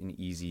 that's an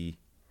easy,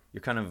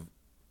 you're kind of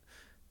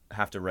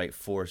have to write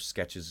 4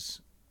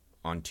 sketches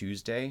on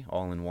Tuesday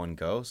all in one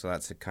go. So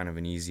that's a kind of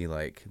an easy,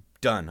 like,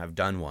 done. I've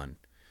done one.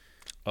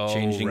 Oh,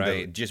 Changing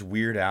right. just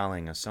Weird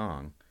Al-ing a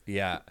song.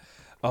 Yeah.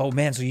 Oh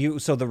man,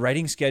 so the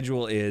writing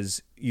schedule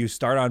is you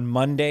start on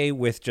Monday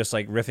with just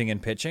like riffing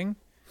and pitching.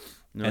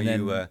 No, And then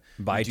you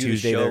by you do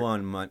Tuesday the show they're-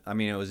 on I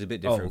mean, it was a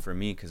bit different Oh, for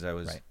me because I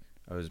was right.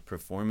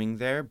 performing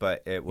there,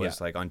 but it was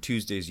Yeah. like on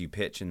Tuesdays you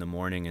pitch in the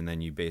morning, and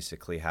then you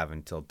basically have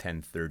until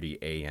 10:30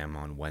 a.m.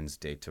 on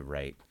Wednesday to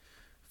write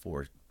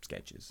 4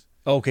 sketches.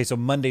 Okay, so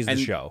Monday's the And-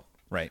 show,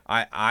 right?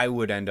 I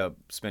would end up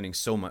spending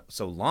so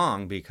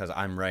long because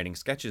I'm writing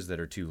sketches that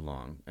are too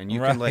long, and you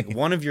can like Right.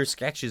 one of your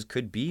sketches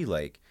could be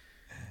like,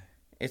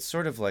 it's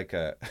sort of like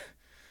a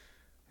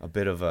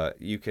bit of a,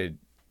 you could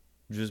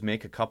just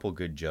make a couple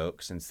good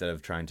jokes instead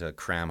of trying to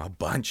cram a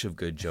bunch of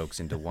good jokes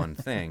into one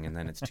thing, and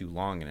then it's too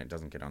long and it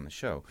doesn't get on the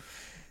show.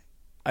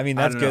 I mean,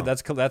 I that's don't good.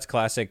 know. That's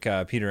classic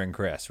Peter and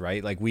Chris,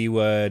 right? Like we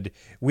would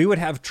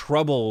have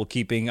trouble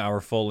keeping our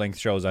full length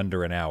shows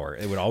under an hour.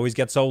 It would always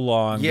get so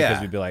long Yeah.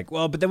 because we'd be like,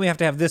 well, but then we have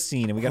to have this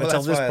scene and we got to Well,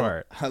 tell that's this why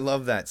part. I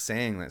love that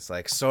saying. That's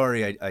like,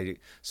 sorry,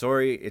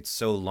 sorry, it's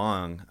so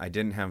long. I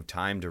didn't have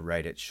time to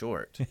write it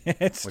short.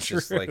 It's Which true.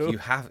 is like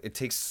it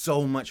takes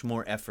so much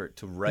more effort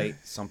to write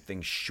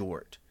something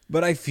short.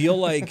 But I feel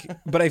like,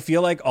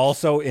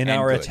 also in And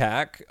our good.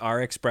 attack,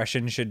 our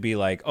expression should be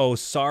like, "Oh,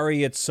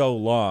 sorry, it's so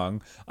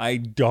long. I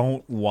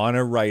don't want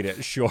to write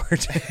it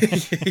short.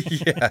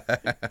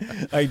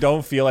 I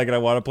don't feel like it. I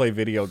want to play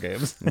video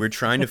games." We're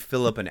trying to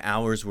fill up an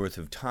hour's worth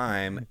of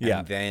time, Yeah.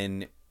 and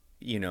then,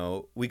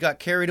 we got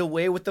carried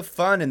away with the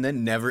fun and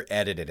then never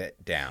edited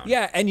it down.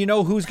 Yeah, and you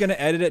know who's going to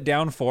edit it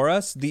down for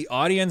us? The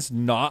audience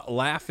not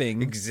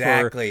laughing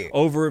Exactly. for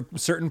over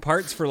certain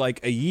parts for like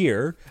a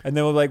year, and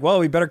then we're like, "Well,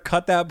 we better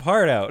cut that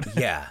part out."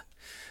 Yeah.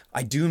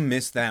 I do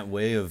miss that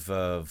way of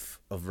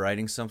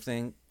writing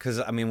something, because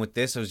I mean, with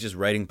this, I was just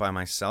writing by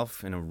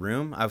myself in a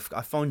room. I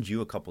phoned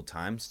you a couple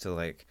times to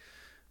like,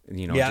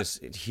 Yeah.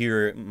 just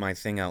hear my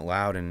thing out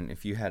loud, and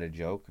if you had a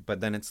joke,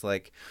 but then it's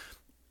like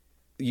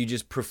you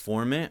just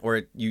perform it,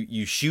 or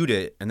you shoot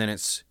it, and then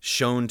it's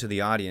shown to the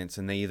audience,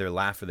 and they either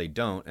laugh or they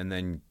don't, and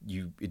then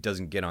it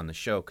doesn't get on the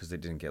show because it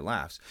didn't get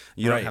laughs.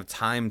 You Right. don't have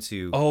time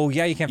to. Oh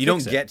yeah, you can't. You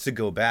fix don't it. get to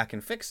go back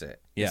and fix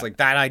it. Yeah. It's like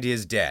that idea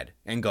is dead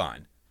and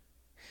gone.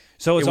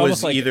 So it's It almost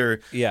was like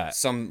either yeah.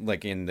 some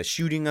like in the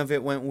shooting of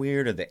it went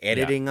weird, or the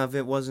editing of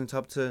it wasn't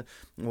up to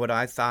what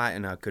I thought,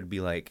 and I could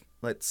be like,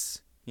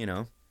 let's,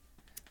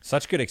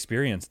 Such good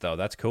experience, though.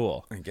 That's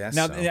cool. I guess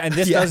Now, so. and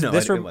this Yeah, does no,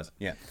 this. it was.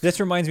 Yeah. This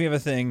reminds me of a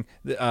thing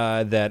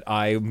that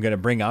I'm going to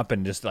bring up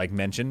and just like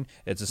mention.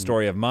 It's a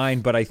story of mine,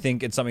 but I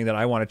think it's something that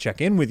I want to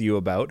check in with you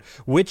about,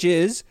 which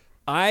is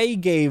I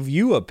gave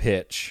you a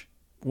pitch.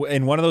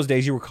 In one of those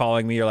days, you were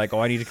calling me. You're like, "Oh,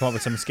 I need to come up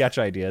with some sketch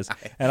ideas,"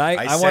 and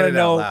I said want to it out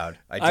know. loud.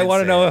 I I did want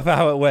to say know it.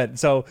 how it went.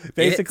 So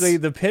basically,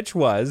 It's- the pitch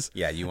was.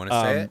 Yeah, you want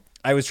to say it?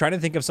 I was trying to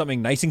think of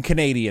something nice and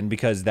Canadian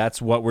because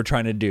that's what we're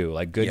trying to do,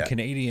 like good Yeah.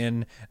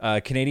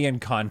 Canadian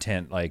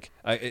content, like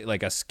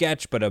a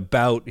sketch, but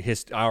about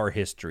our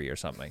history or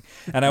something.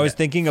 And I was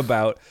thinking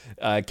about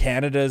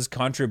Canada's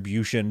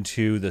contribution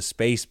to the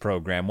space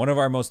program. One of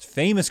our most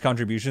famous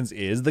contributions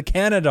is the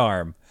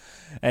Canadarm.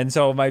 And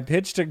so my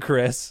pitch to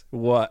Chris,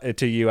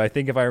 to you, I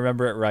think if I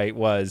remember it right,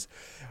 was,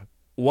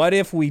 what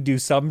if we do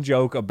some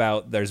joke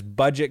about there's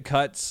budget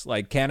cuts,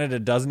 like Canada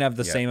doesn't have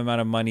the same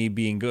amount of money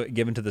being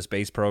given to the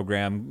space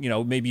program.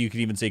 Maybe you could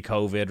even say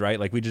COVID, right?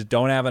 Like we just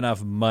don't have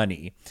enough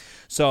money.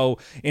 So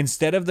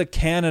instead of the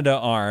Canada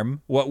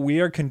arm, what we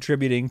are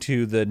contributing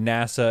to the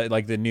NASA,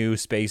 like the new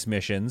space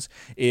missions,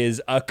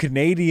 is a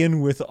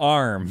Canadian with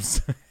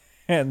arms.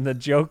 And the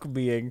joke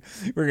being,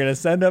 we're going to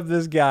send up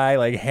this guy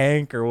like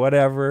Hank or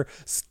whatever,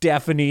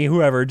 Stephanie,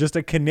 whoever, just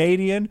a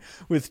Canadian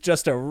with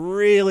just a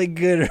really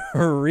good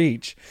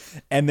reach.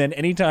 And then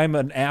anytime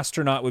an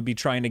astronaut would be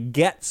trying to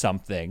get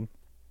something,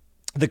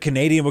 the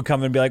Canadian would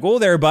come and be like, "Oh,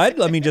 there, bud.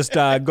 Let me just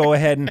go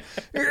ahead and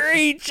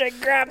reach and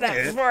grab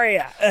that for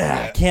you."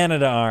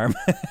 Canada arm.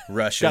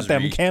 Russia's,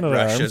 Got them Canada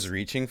Russia's arms.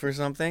 reaching for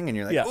something, and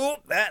you're like, Yeah. "Oh,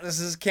 this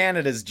is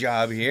Canada's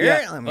job here.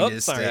 Yeah. Let me Oh,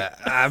 just. sorry.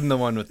 I'm the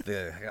one with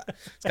the.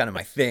 It's kind of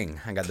my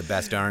thing. I got the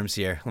best arms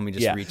here. Let me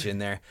just Yeah. reach in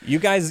there. You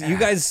guys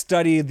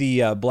study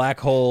the black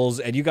holes,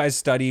 and you guys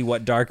study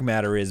what dark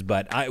matter is.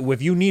 But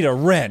if you need a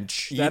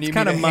wrench, that's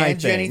kind of my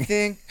thing.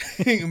 Anything?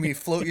 You want me to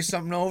float you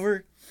something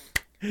over?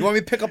 You want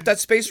me to pick up that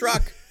space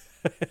rock?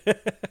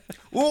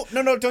 Oh,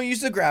 no, don't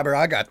use the grabber.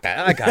 I got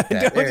that.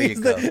 There you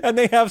go. And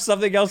they have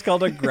something else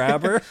called a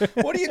grabber.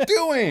 What are you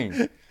doing?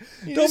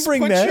 You Don't just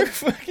bring put that. your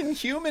fucking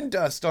human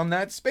dust on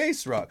that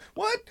space rock.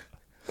 What?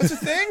 That's a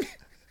thing?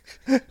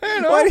 I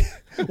don't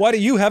know. Why do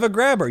you have a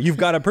grabber? You've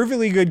got a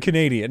perfectly good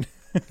Canadian.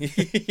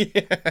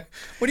 Yeah.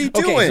 What are you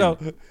doing?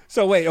 Okay,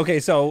 so wait. Okay,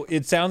 so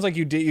it sounds like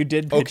you did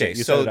pitch Okay, it.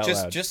 You so said it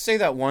out loud. just say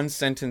that one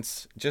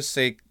sentence. Just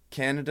say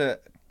Canada.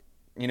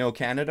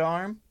 Canada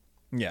arm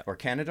yeah, or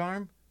Canada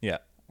arm. yeah.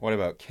 What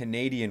about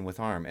Canadian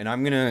with arm? And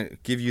I'm gonna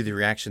give you the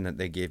reaction that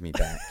they gave me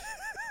back.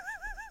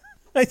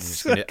 I'm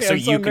So you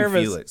so can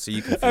nervous. feel it. So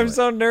you can feel I'm it.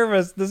 so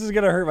nervous. This is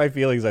gonna hurt my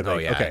feelings. I think. Oh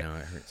yeah, Okay. I know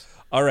it hurts.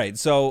 All right.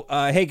 So,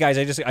 hey guys,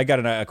 I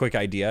got a quick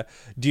idea.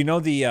 Do you know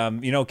the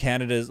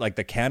Canada's like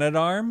the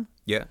Canadarm?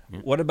 Yeah.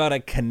 What about a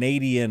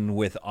Canadian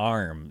with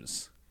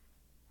arms?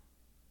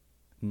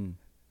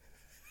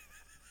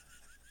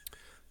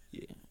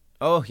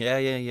 Oh yeah.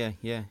 Yeah.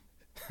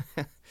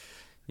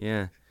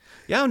 Yeah.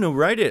 No,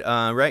 write it.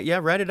 Write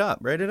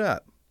it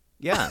up.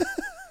 Yeah.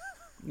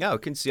 Yeah, I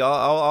can see.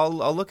 I'll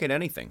look at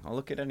anything. I'll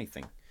look at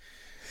anything.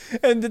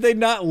 And did they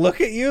not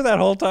look at you that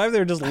whole time? They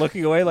were just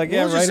looking away like,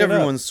 yeah, Well, right. just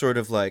everyone's sort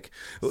of like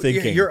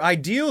Thinking. Your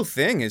ideal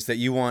thing is that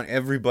you want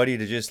everybody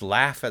to just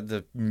laugh at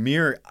the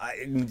mere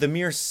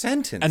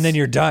sentence, And then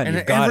you're done. and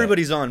You've got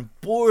everybody's on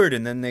board,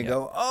 and then they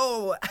go,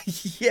 "Oh,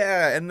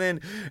 yeah," and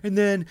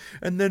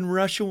then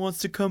Russia wants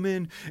to come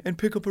in and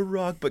pick up a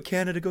rock, but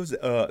Canada goes,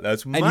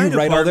 "That's my you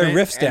write all their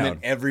department," riffs and down. then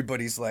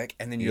everybody's like,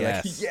 and then you're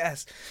Yes. like,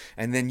 "Yes,"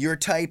 and then you're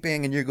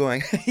typing, and you're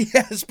going,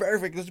 "Yes,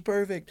 perfect, that's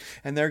perfect,"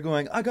 and they're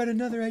going, "I got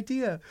another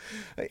idea,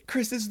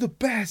 Chris, this is the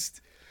best.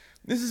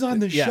 This is on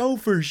the Yeah. show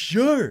for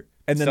sure."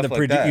 And then Stuff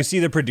like that. you see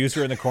the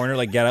producer in the corner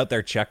like get out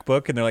their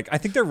checkbook and they're like, I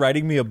think they're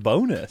writing me a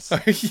bonus.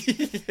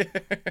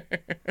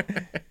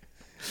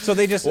 So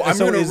they just Well, I'm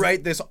so going to is-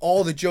 write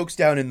all the jokes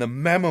down in the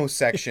memo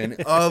section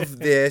of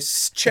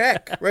this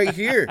check right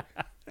here.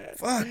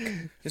 Fuck.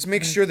 Just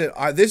make sure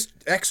that this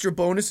extra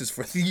bonus is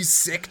for these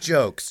sick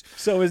jokes.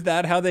 So is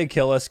that how they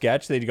kill a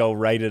sketch? They go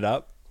write it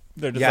up.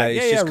 They're just Yeah, like,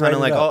 it's just write kind of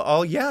it like, up.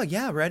 oh,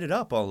 yeah, write it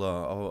up.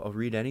 I'll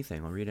read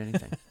anything. I'll read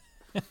anything.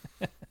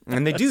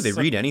 And they do. They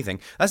read anything.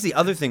 That's the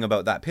other thing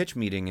about that pitch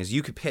meeting is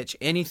you could pitch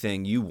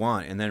anything you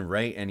want and then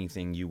write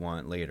anything you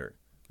want later.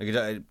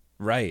 Like,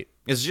 Right.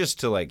 it's just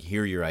to like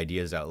hear your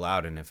ideas out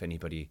loud, and if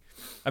anybody.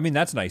 I mean,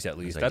 that's nice at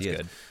least. That's ideas.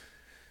 good.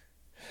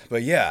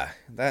 But yeah,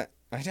 that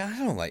I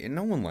don't like it.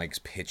 No one likes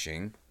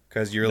pitching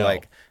because you're No.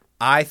 like,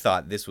 I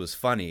thought this was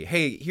funny.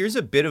 Hey, here's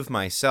a bit of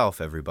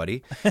myself,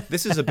 everybody.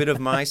 This is a bit of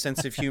my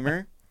sense of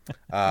humor.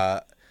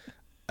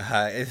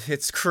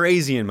 It's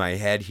crazy in my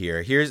head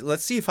here.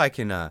 Let's see if I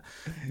can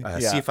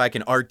see if I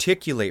can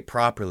articulate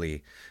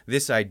properly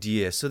this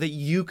idea so that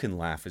you can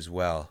laugh as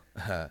well.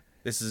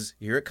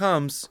 Here it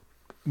comes.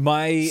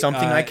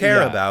 Something I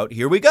care about.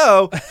 Here we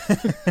go.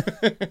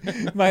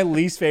 My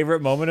least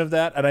favorite moment of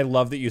that, and I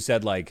love that you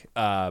said like,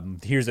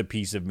 "Here's a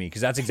piece of me,"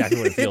 because that's exactly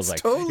what it feels like.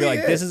 totally You're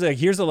like, is.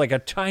 here's a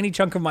tiny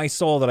chunk of my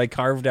soul that I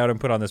carved out and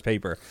put on this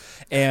paper.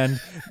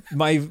 And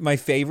my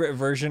favorite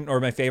version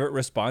or my favorite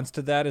response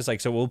to that is like,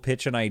 so we'll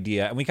pitch an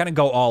idea, and we kind of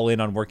go all in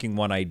on working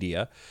one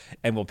idea,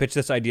 and we'll pitch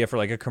this idea for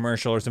like a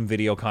commercial or some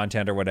video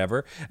content or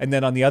whatever, and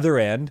then on the other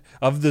end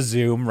of the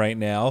Zoom right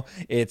now,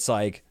 it's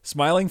like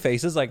smiling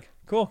faces, like.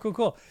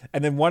 Cool.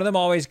 And then one of them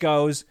always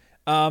goes,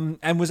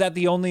 and was that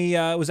the only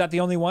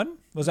one?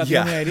 Was that the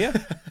Yeah. only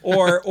idea?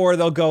 Or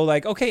they'll go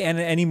like, okay, and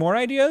any more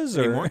ideas?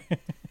 Or more?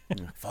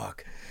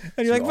 Fuck.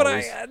 and you're like,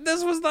 but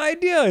this was the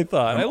idea I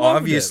thought. I loved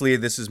Obviously,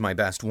 this is my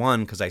best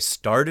one because I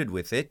started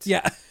with it.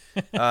 it.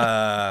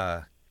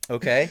 Yeah.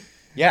 Okay.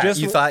 Yeah. Just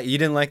you w- thought you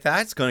didn't like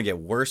that? It's gonna get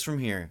worse from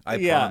here. I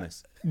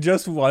promise.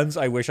 Just once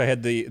I wish I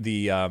had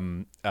the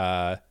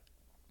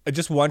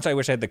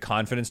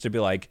confidence to be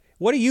like,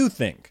 what do you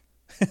think?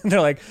 And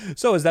they're like,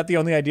 so is that the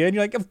only idea? And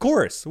you're like, of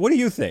course. What do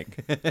you think?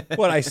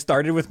 What, I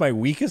started with my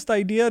weakest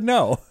idea?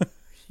 No.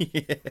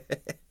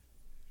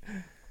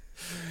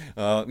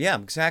 Yeah,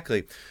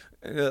 exactly.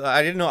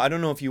 I didn't know. I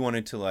don't know if you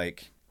wanted to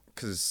like,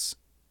 because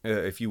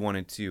if you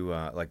wanted to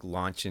like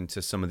launch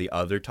into some of the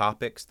other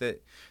topics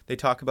that they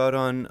talk about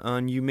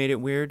on You Made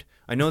It Weird.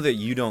 I know that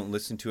you don't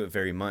listen to it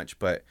very much,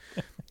 but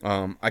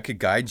I could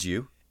guide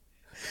you.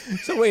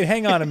 So wait,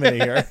 hang on a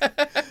minute here.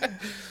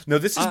 No,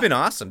 this has been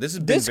awesome. This has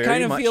been This very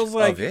kind of much feels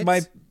like it.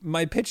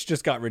 my pitch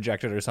just got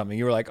rejected or something.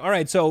 You were like, all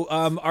right, so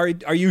are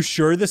you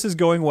sure this is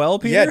going well,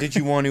 Peter? Yeah. Did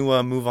you want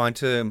to move on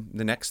to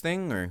the next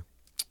thing or?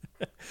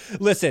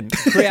 Listen,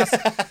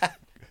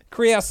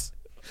 Chris,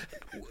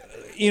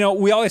 we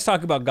always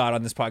talk about God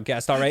on this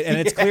podcast, all right? And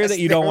it's clear that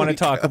you don't want to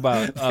talk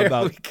about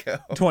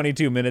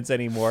 22 minutes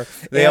anymore.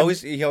 He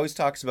And- always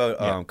talks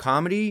about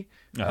comedy,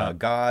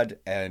 God,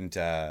 and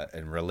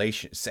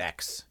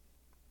sex.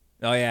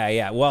 Oh,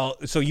 yeah. Well,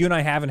 so you and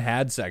I haven't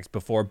had sex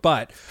before,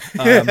 but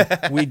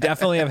we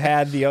definitely have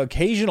had the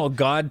occasional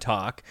God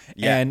talk.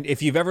 Yeah. And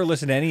if you've ever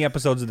listened to any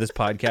episodes of this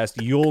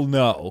podcast, you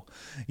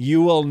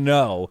will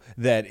know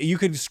that you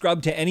could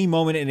scrub to any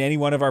moment in any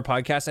one of our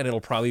podcasts and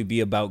it'll probably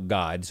be about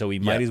God. So we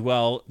might as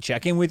well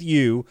check in with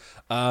you.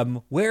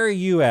 Where are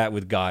you at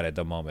with God at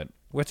the moment?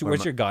 What's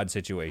your God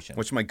situation?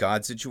 What's my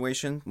God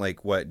situation?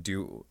 Like what?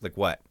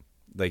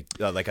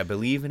 Like I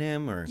believe in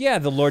him or Yeah,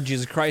 the Lord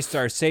Jesus Christ,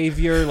 our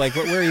Savior. Like,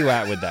 where are you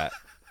at with that?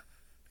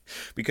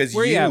 because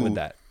Where are you at you with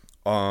that?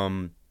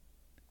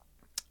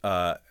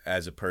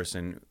 as a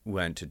person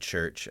went to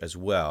church as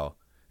well,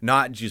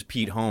 not just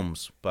Pete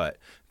Holmes, but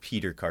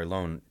Peter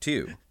Carlone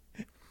too.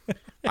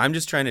 I'm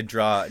just trying to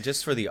draw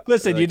just for the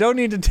Listen, you don't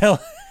need to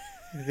tell.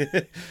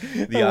 the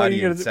What are you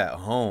audience gonna at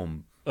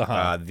home.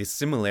 The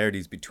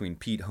similarities between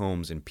Pete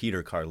Holmes and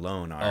Peter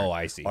Carlone are Oh,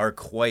 I see. are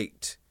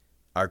quite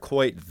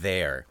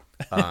there.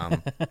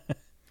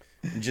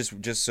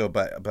 Just so,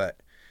 but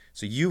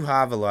so you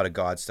have a lot of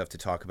God stuff to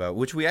talk about,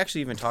 which we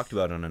actually even talked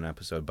about on an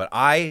episode. But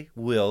I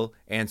will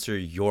answer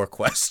your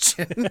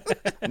question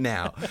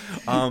now.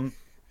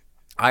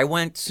 I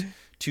went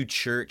to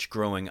church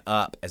growing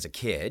up as a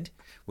kid.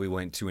 We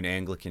went to an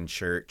Anglican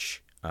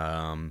church.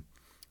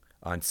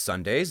 On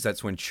Sundays,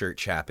 that's when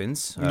church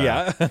happens.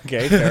 Yeah.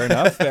 Okay. Fair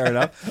enough. Fair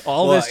enough.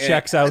 All Well, this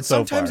checks out so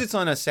far. Sometimes it's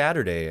on a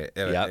Saturday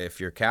Yep.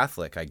 if you're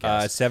Catholic, I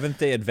guess.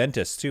 Seventh-day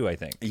Adventist too, I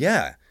think.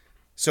 Yeah.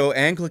 So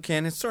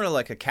Anglican, it's sort of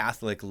like a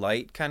Catholic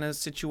light kind of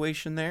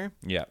situation there.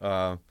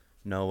 Yeah.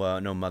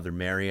 No Mother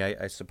Mary,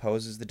 I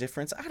suppose, is the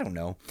difference. I don't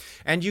know.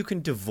 And you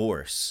can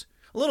divorce.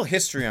 A little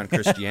history on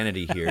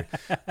Christianity here.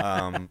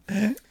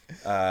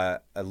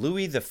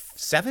 Louis the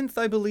Seventh,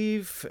 I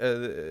believe,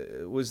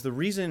 was the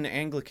reason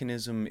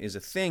Anglicanism is a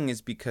thing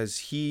is because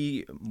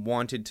he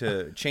wanted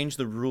to change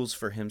the rules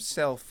for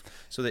himself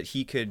so that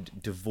he could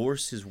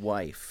divorce his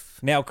wife.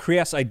 Now,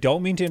 Chris, I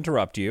don't mean to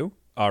interrupt you.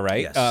 All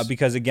right, Yes.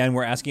 because again,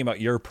 we're asking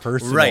about your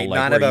personal, Right, like,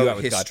 not where you about at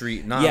with God.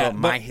 history, not Yeah, about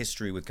my but-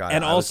 history with God.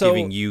 and I was also-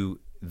 giving you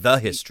the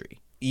history.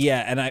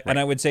 Yeah, and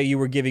I would say you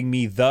were giving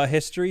me the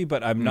history,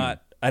 but I'm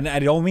not. And I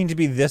don't mean to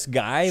be this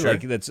guy, Sure.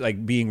 like that's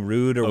like being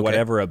rude or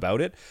whatever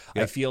about it.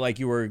 I feel like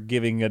you were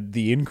giving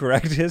the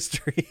incorrect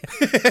history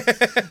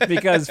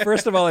because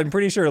first of all, I'm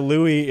pretty sure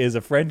Louis is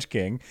a French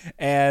king,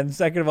 and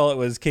second of all, it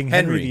was King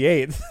Henry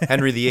VIII,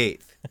 Henry VIII.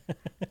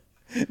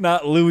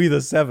 not Louis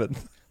the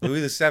Seventh. Louis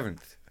the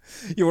Seventh.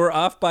 You were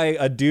off by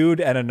a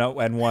dude and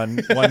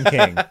one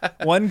king,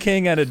 one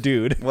king and a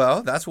dude.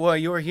 Well, that's why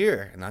you're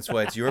here, and that's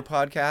why it's your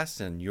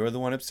podcast, and you're the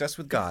one obsessed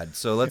with God.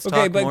 So let's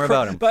talk more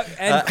about him.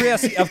 And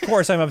Chris, of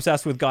course, I'm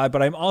obsessed with God,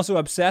 but I'm also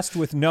obsessed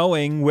with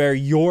knowing where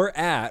you're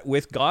at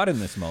with God in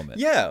this moment.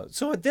 Yeah.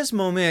 So at this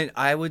moment,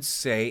 I would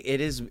say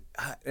it is,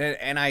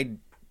 the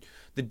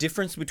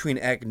difference between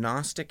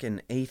agnostic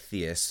and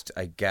atheist,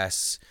 I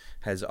guess,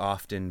 has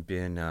often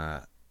been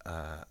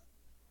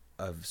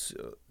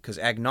because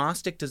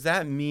agnostic, does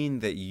that mean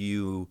that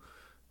you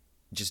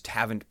just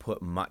haven't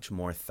put much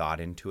more thought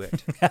into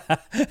it?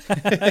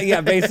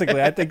 Yeah,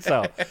 basically, I think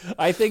so.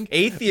 I think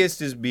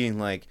Atheist is being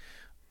like,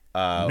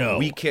 No.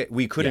 we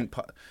couldn't.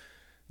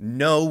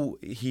 No,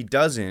 he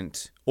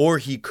doesn't, or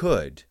he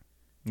could.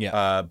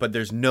 yeah. But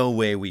there's no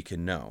way we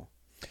can know.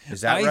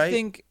 Is that right? I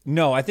think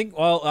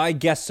well, I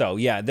guess so.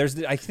 Yeah,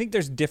 I think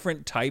there's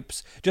different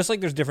types, just like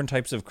there's different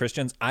types of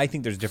Christians. I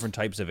think there's different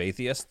types of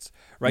atheists,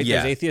 right? Yeah.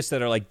 There's atheists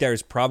that are like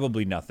there's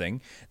probably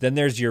nothing. Then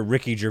there's your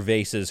Ricky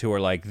Gervaises who are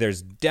like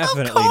there's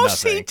definitely Of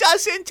course nothing. he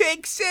doesn't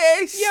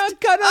exist. You're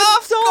gonna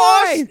Of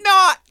die. course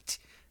not.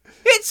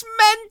 It's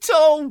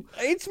mental.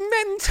 It's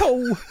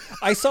mental.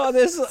 I saw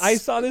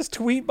this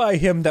tweet by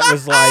him that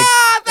was like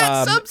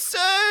That's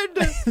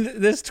absurd.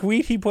 this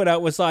tweet he put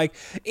out was like,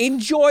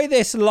 enjoy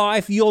this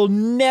life, you'll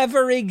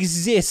never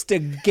exist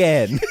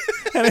again.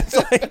 And it's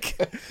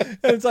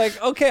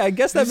like, okay, I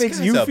guess that This makes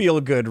guy's you a- feel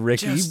good,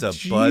 Ricky. Just a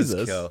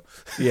Jesus. buzzkill.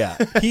 Yeah,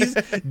 he's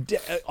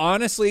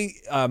honestly,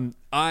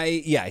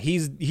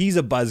 he's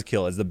a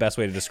buzzkill is the best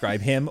way to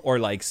describe him. Or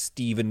like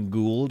Stephen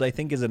Gould, I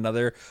think is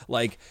another,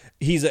 like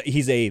he's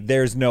a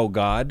there's no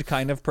God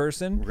kind of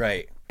person.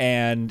 Right.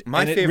 And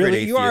My and it favorite really,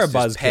 atheist you are a is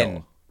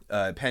buzzkill.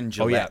 Penn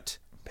Oh yeah, Jillette.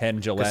 Penn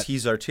Because Jillette.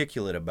 he's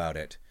articulate about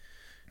it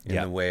in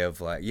Yeah. the way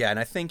of like, yeah, and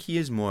I think he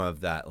is more of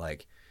that,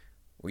 like,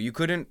 well,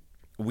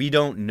 we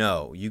don't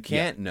know. You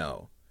can't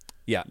know.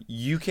 Yeah.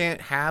 You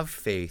can't have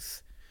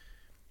faith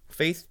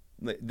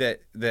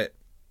that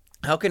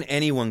how can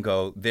anyone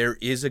go, there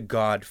is a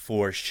God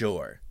for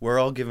sure? We're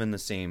all given the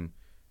same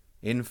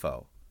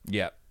info.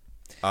 Yeah.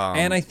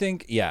 And I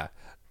think, yeah,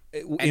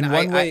 in And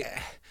one way,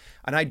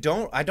 I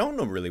don't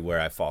know really where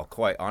I fall,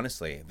 quite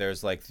honestly.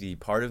 There's like the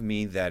part of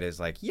me that is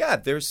like, yeah,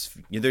 there's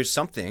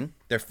something.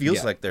 There feels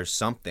Yeah. like there's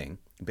something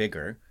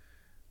bigger.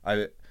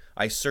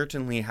 I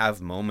certainly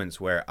have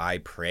moments where I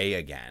pray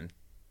again,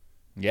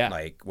 yeah,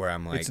 like where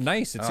I'm like, it's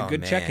nice. It's a "Oh,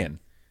 good man." check-in.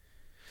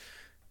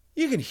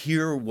 You can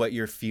hear what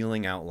you're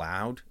feeling out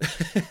loud.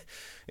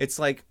 It's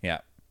like Yeah.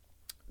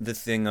 the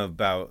thing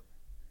about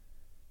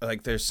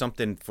like there's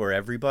something for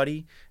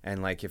everybody,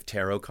 and like if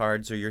tarot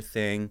cards are your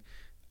thing,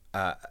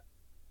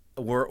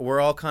 we're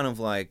all kind of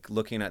like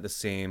looking at the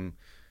same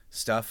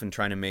stuff and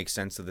trying to make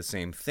sense of the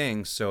same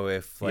thing. So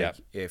if like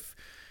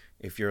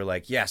if you're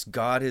like, yes,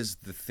 God is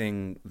the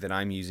thing that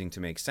I'm using to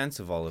make sense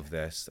of all of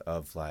this,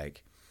 of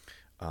like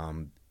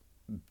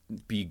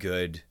be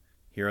good,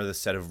 here are the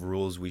set of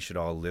rules we should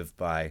all live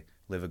by,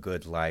 live a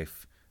good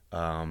life.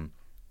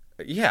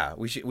 Yeah,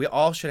 we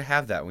all should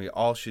have that. We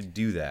all should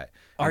do that.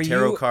 And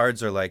tarot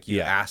cards are like you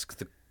Yeah. ask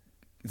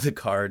the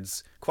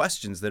cards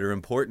questions that are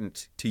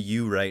important to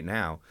you right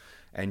now,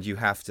 and you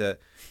have to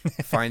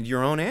find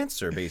your own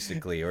answer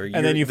basically. Or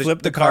And then you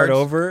flip the card cards-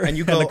 over and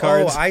you and go, the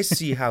cards- "Oh, I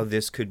see how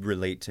this could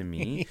relate to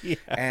me,"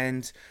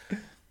 and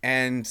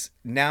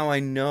now I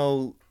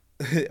know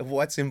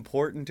what's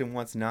important and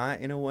what's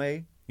not in a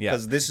way. Yeah.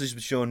 Because this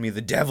is showing me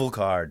the devil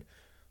card,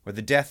 or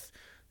the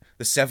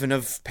Seven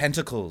of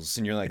Pentacles,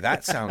 and you're like,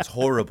 that sounds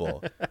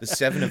horrible. The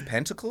Seven of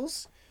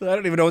Pentacles? I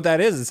don't even know what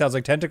that is. It sounds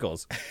like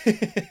tentacles.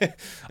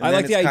 I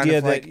like the idea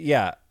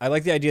that I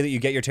like the idea that you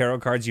get your tarot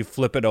cards, you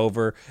flip it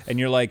over, and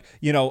you're like,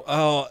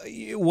 oh,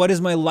 what is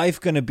my life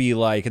gonna be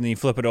like? And then you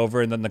flip it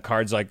over, and then the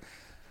card's like,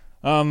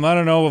 I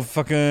don't know, a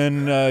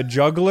fucking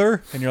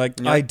juggler, and you're like,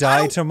 I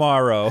die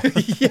tomorrow.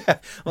 Yeah.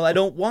 Well, I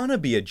don't want to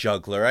be a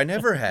juggler. I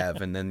never have.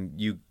 And then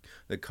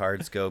The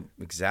cards go,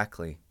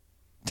 exactly.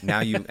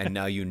 Now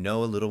you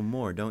know a little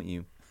more, don't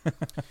you?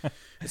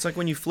 It's like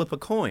when you flip a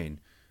coin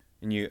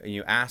and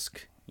you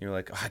ask, you're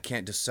like, I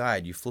can't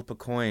decide. You flip a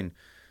coin.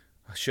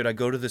 Should I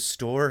go to the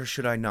store or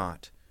should I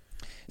not?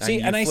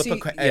 See, and I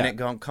see, and it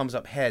comes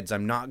up heads.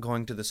 I'm not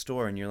going to the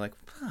store, and you're like,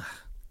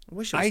 I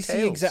wish it was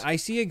tails. I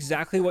see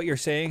exactly what you're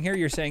saying here.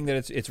 You're saying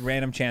that it's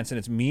random chance and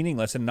it's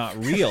meaningless and not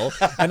real,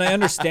 and I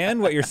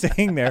understand what you're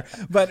saying there.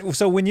 But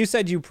so when you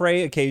said you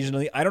pray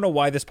occasionally, I don't know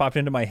why this popped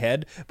into my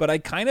head, but I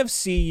kind of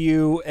see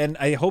you, and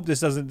I hope this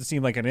doesn't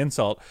seem like an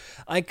insult.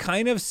 I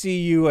kind of see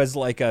you as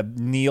like a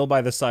kneel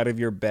by the side of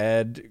your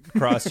bed,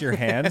 cross your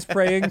hands,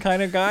 praying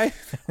kind of guy.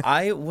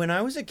 When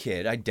I was a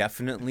kid, I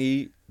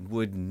definitely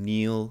would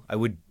kneel. I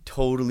would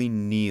totally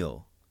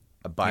kneel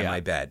by my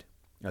bed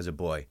as a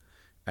boy.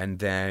 And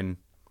then,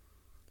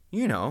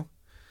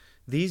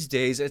 these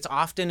days, it's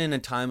often in a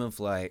time of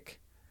like,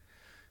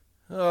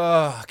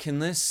 oh, can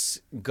this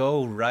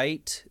go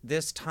right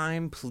this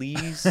time,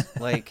 please?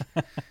 Like,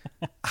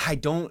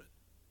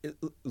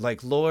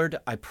 Lord,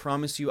 I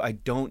promise you, I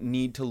don't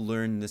need to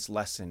learn this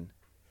lesson.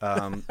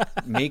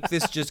 Make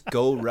this just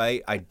go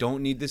right. I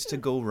don't need this to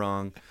go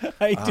wrong.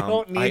 I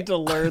don't need to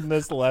learn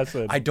this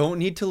lesson. I don't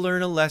need to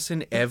learn a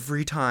lesson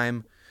every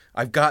time.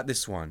 I've got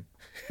this one.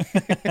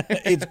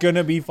 It's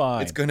gonna be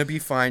fine. It's gonna be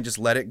fine. Just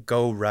let it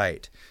go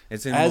right.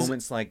 It's in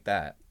moments like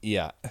that.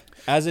 Yeah.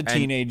 As a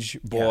teenage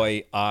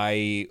boy,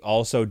 I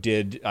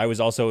was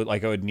also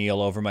like, I would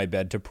kneel over my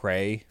bed to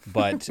pray,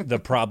 but the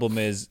problem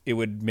is it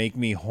would make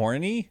me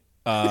horny.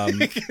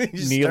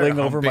 Kneeling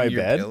over my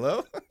bed.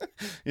 Pillow?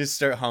 You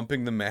start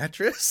humping the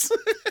mattress.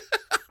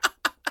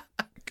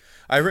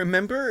 I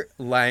remember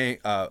lying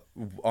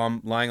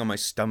on my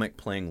stomach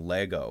playing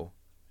Lego.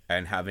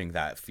 And having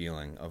that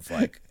feeling of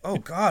like, oh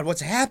God,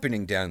 what's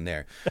happening down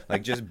there?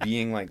 Like just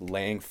being like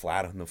laying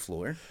flat on the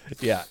floor.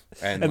 Yeah.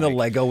 And the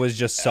Lego was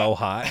just so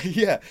hot.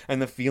 Yeah.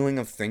 And the feeling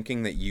of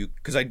thinking that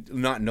because I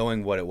not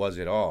knowing what it was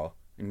at all.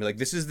 And be like,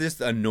 this is this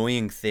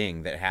annoying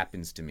thing that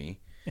happens to me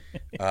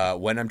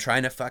when I'm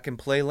trying to fucking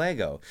play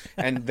Lego.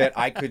 And that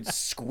I could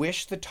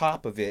squish the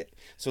top of it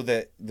so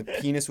that the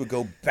penis would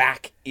go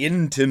back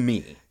into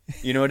me.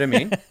 You know what I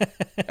mean?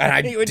 And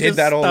I did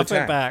that all the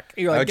time. It back.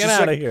 You're like, get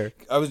out of here.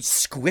 I would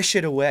squish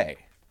it away.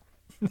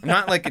 I'm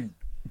not like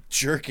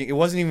jerking. It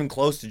wasn't even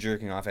close to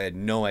jerking off. I had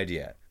no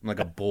idea. I'm like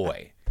a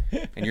boy.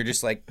 And you're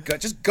just like,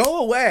 just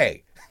go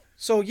away.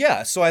 So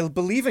yeah, so I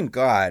believe in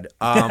God,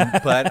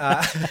 but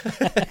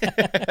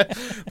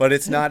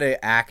it's not an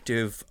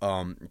active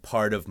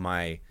part of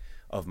my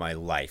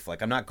life.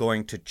 Like I'm not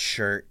going to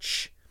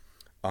church.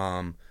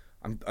 I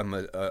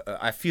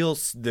feel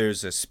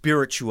there's a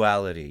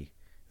spirituality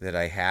that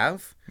I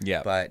have,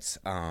 but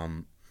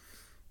I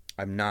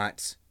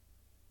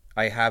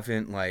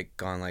haven't like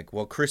gone like,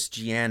 well,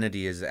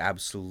 Christianity is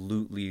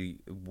absolutely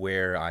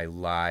where I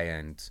lie,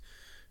 and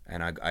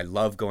I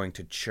love going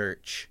to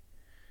church,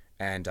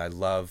 and I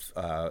love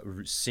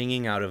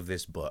singing out of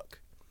this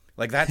book.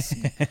 Like that's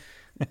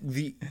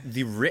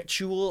the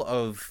ritual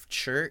of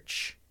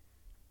church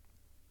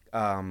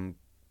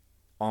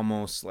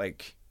almost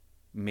like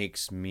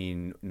makes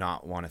me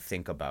not want to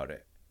think about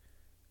it.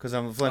 Because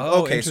I'm like,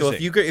 okay, so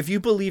if you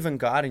believe in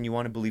God and you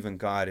want to believe in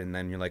God, and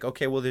then you're like,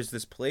 okay, well, there's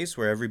this place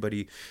where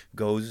everybody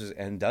goes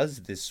and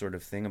does this sort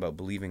of thing about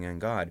believing in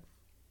God.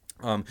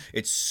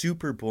 It's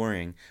super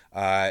boring.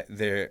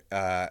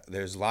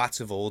 There's lots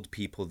of old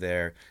people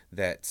there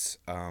that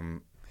are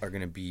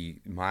going to be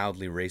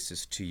mildly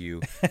racist to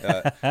you.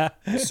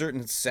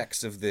 Certain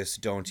sects of this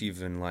don't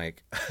even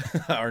like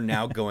are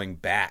now going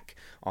back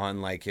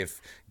on like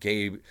if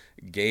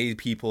gay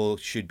people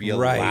should be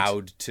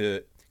allowed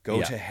to go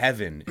to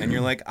heaven, and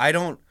you're like,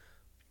 get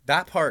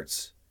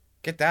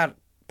that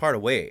part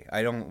away.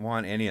 I don't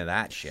want any of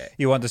that shit.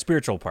 You want the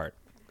spiritual part.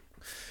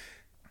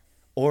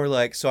 Or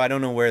like, so I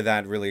don't know where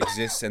that really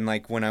exists. And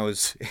like when I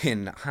was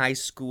in high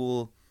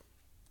school,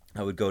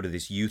 I would go to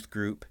this youth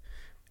group,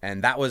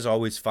 and that was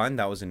always fun.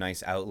 That was a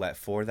nice outlet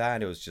for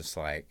that. It was just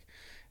like,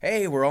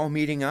 hey, we're all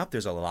meeting up.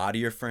 There's a lot of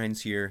your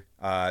friends here.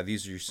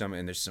 These are some,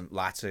 and there's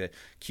lots of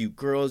cute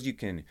girls you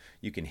can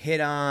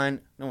hit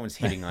on. No one's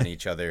hitting on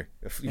each other.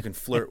 You can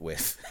flirt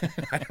with.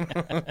 I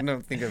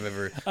don't think I've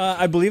ever.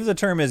 I believe the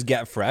term is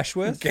get fresh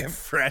with. Get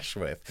fresh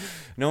with.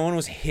 No one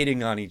was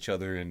hitting on each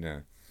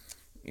other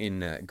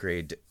in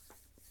grade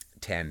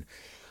 10.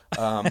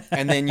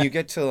 And then you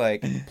get to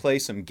like play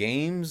some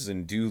games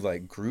and do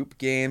like group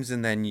games,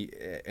 and then you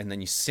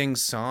sing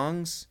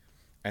songs.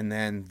 And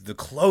then the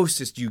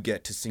closest you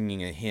get to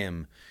singing a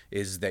hymn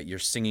is that you're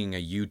singing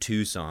a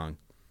U2 song.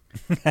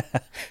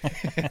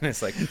 And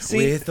it's like,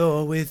 with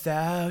or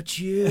without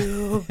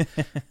you.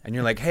 And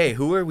you're like, hey,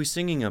 who are we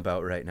singing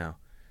about right now?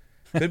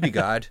 Could be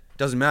God.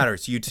 Doesn't matter.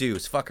 It's U2.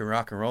 It's fucking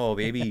rock and roll,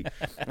 baby.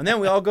 And then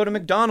we all go to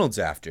McDonald's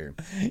after.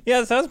 Yeah,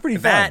 that sounds pretty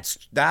fun.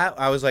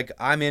 I was like,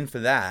 I'm in for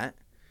that.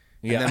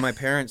 And then my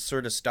parents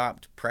sort of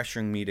stopped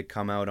pressuring me to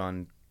come out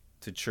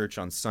to church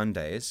on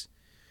Sundays.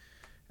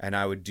 And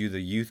I would do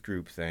the youth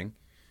group thing.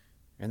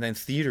 And then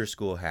theater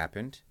school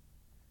happened.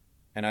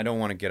 And I don't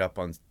want to get up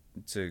on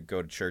to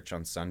go to church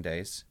on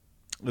Sundays.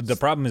 The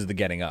problem is the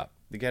getting up.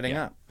 The getting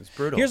up. It's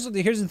brutal. Here's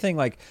the thing.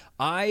 Like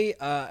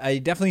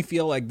I definitely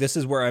feel like this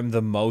is where I'm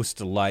the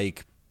most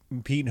like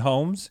Pete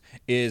Holmes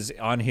is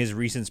on his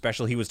recent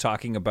special. He was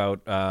talking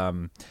about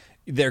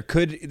there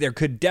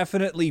could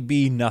definitely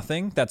be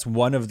nothing. That's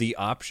one of the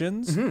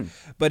options,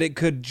 but it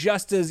could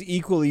just as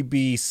equally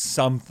be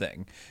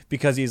something,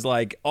 because he's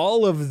like,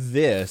 all of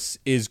this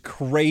is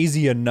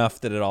crazy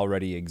enough that it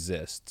already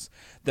exists.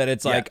 That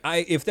it's like,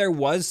 if there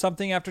was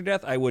something after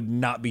death, I would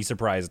not be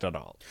surprised at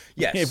all.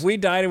 Yes. If we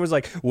died, it was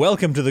like,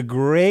 welcome to the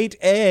great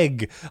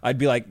egg, I'd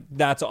be like,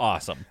 that's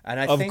awesome. And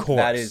I think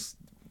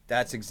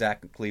that's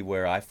exactly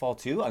where I fall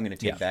too. I'm going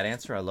to take that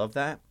answer. I love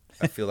that.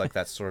 I feel like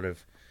that's sort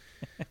of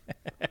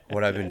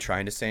what I've been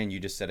trying to say, and you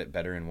just said it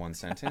better in one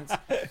sentence.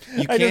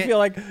 I just feel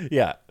like,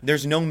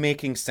 there's no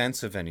making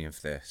sense of any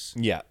of this.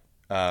 Yeah.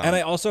 And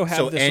I also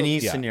have any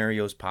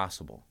scenario is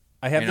possible.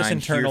 I have this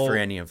internal here for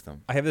any of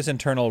them. I have this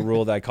internal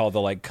rule that I call the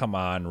like come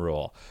on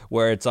rule,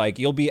 where it's like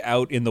you'll be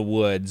out in the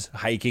woods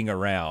hiking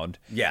around,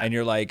 and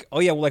you're like, oh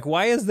yeah, well, like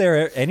why is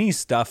there any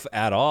stuff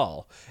at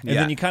all? And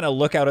then you kind of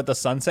look out at the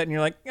sunset and you're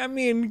like, I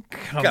mean,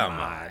 come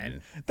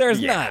on.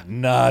 There's not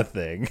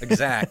nothing.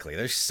 Exactly.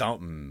 There's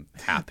something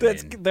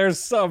happening. There's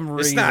some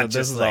reason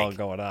this is all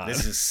going on.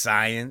 This is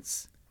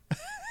science.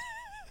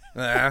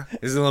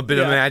 There's a little bit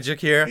of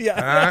magic here.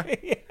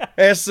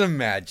 There's some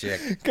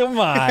magic. Come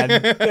on.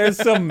 There's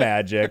some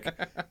magic.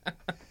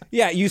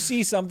 Yeah, you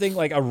see something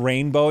like a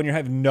rainbow and you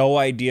have no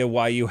idea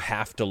why you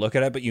have to look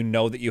at it, but you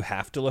know that you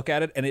have to look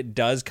at it, and it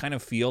does kind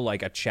of feel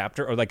like a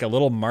chapter or like a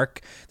little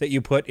mark that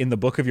you put in the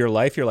book of your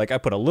life. You're like, I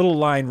put a little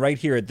line right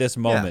here at this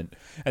moment.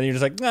 And you're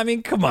just like, I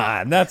mean, come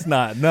on, that's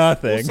not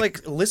nothing. Well, it's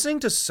like listening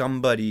to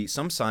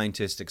some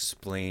scientist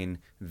explain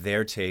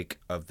their take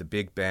of the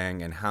Big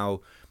Bang and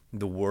how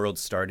the world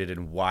started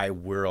and why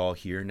we're all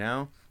here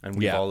now and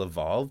we've all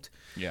evolved,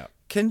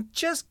 can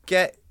just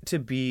get to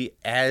be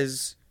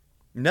as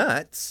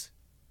nuts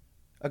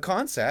a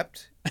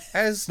concept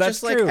as That's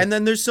just like true. And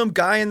then there's some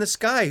guy in the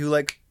sky who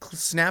like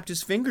snapped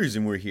his fingers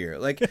and we're here.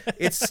 Like,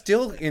 it's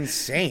still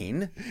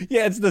insane.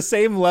 Yeah, it's the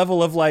same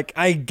level of like,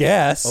 I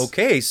guess.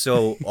 Okay,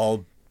 so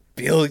all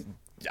billions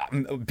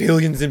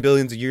and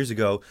billions of years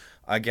ago,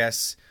 I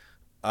guess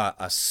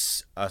a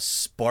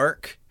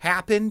spark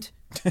happened.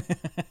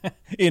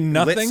 In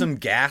nothing? Lit some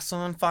gas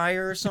on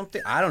fire or something.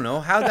 I don't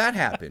know how that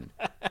happened.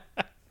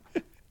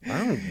 I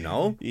don't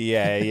know.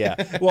 Yeah.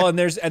 Well, and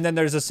then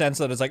there's a sense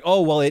that it's like,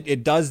 oh, well,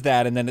 it does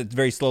that, and then it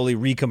very slowly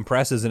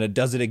recompresses, and it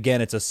does it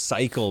again. It's a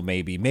cycle,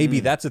 maybe. Maybe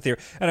that's a theory.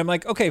 And I'm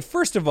like, okay,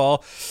 first of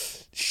all,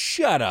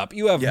 shut up.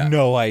 You have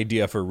no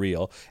idea for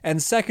real.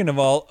 And second of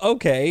all,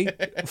 okay,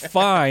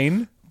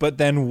 fine. But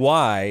then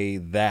why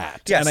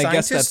that? Yeah, and I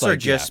guess scientists that's like, are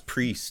just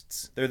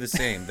priests. They're the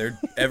same.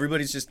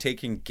 Everybody's just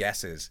taking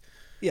guesses.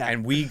 Yeah.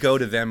 And we go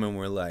to them and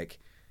we're like,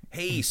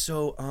 hey,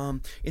 so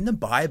in the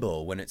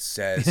Bible, when it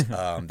says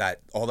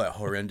that all that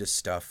horrendous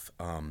stuff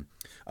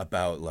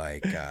about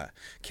like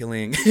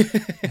killing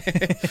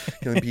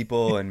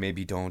people and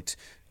maybe don't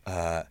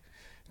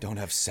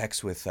have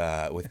sex with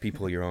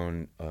people your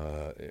own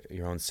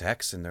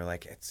sex, and they're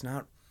like, it's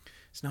not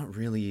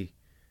really.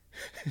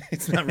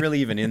 It's not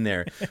really even in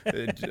there,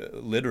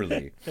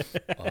 literally.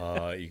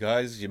 You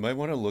guys, you might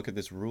want to look at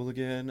this rule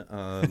again.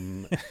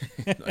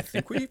 I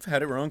think we've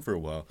had it wrong for a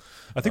while.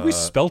 I think we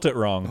spelt it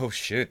wrong. Oh,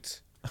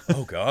 shit.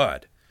 Oh,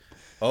 God.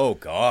 Oh,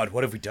 God,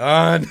 what have we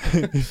done?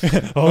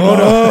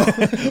 Oh,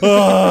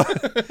 no.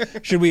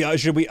 Should we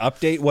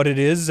update what it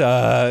is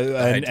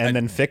and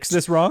then fix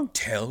this wrong?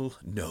 Tell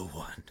no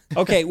one.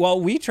 Okay,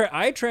 well,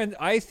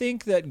 I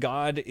think that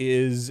God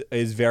is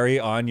very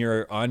on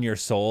your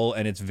soul,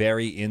 and it's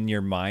very in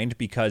your mind,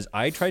 because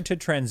I tried to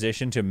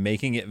transition to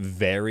making it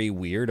very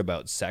weird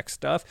about sex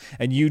stuff,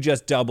 and you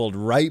just doubled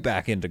right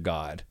back into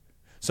God.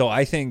 So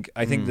I think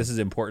this is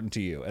important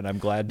to you, and I'm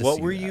glad to see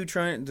What were that. you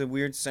trying, the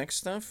weird sex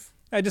stuff?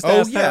 I just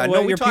asked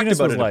what we your talked penis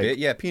about was it like. a bit.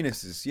 Yeah,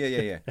 penises.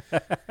 Yeah.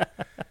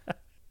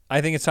 I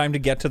think it's time to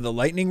get to the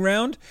lightning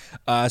round.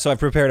 So I've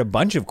prepared a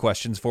bunch of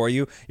questions for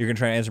you. You're going to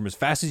try to answer them as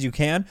fast as you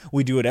can.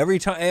 We do it every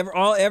time,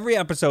 every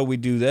episode we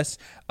do this.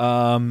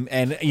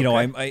 And you know,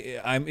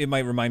 it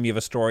might remind me of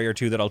a story or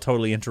two that I'll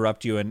totally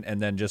interrupt you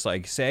and then just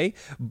like say.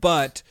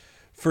 But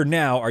for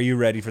now, are you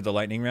ready for the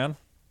lightning round?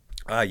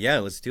 Yeah,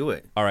 let's do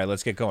it. All right,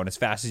 let's get going as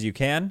fast as you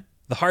can.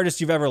 The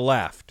hardest you've ever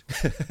laughed.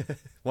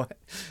 What?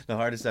 The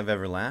hardest I've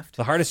ever laughed?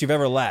 The hardest you've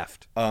ever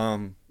laughed.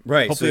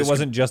 Right. Hopefully it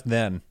wasn't just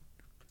then.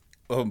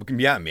 Oh,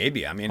 yeah,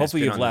 maybe. I mean,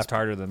 hopefully you've laughed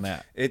harder than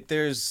that.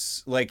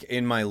 There's like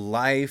in my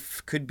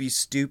life, could be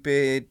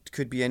stupid,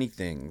 could be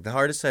anything. The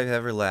hardest I've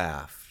ever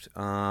laughed.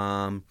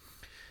 Like,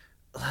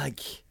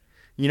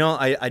 you know,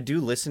 I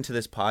do listen to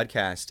this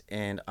podcast,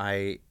 and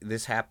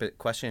this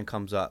question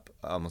comes up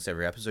almost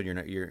every episode.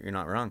 You're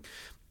not wrong.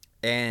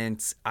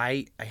 And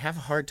I have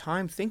a hard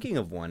time thinking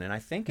of one, and I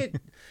think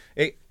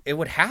it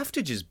would have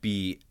to just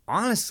be,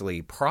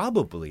 honestly,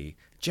 probably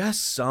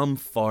just some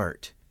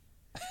fart.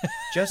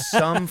 Just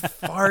some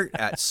fart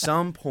at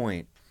some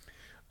point.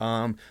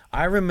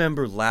 I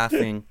remember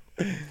laughing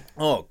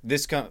Oh,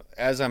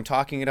 as I'm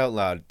talking it out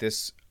loud,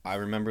 I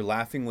remember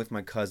laughing with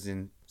my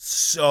cousin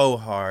so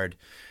hard.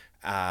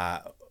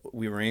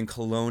 We were in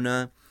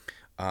Kelowna.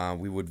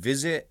 We would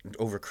visit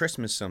over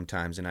Christmas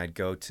sometimes, and I'd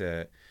go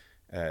to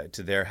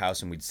their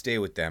house and we'd stay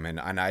with them.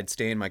 And I'd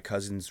stay in my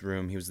cousin's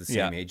room. He was the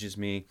same age as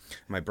me.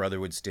 My brother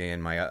would stay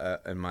in my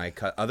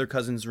other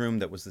cousin's room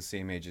that was the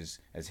same age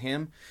as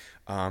him.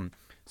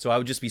 So I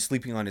would just be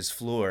sleeping on his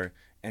floor.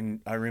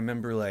 And I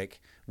remember like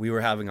we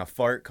were having a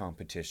fart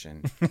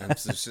competition,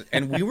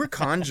 and we were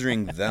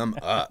conjuring them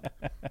up.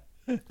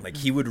 Like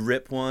he would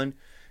rip one,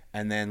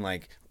 and then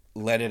like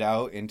let it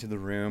out into the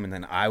room, and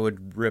then I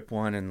would rip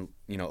one and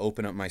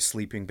open up my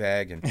sleeping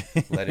bag and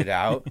let it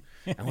out,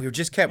 and we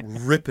just kept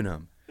ripping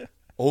them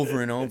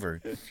over and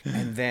over.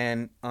 And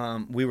then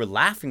we were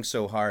laughing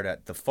so hard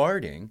at the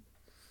farting,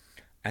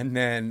 and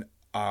then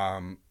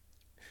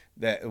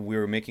that we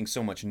were making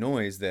so much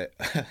noise that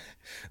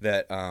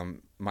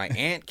my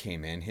aunt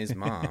came in, his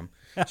mom.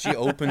 She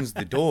opens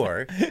the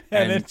door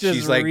and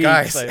she's like,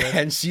 guys,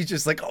 and she's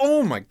just like,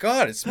 oh my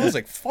God, it smells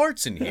like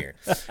farts in here.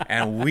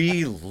 And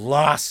we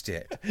lost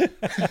it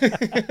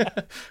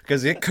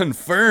because it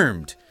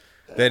confirmed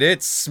that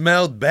it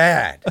smelled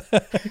bad.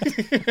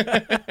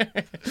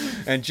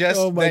 And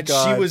just that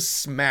she was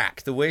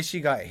smacked. The way she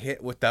got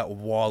hit with that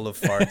wall of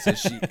farts as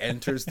she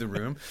enters the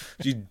room,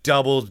 she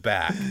doubled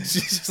back.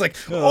 She's just like,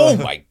 oh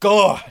my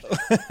God.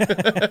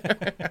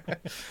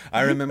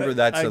 I remember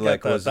that's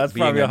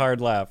probably a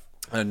hard laugh.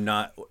 And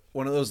not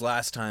one of those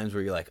last times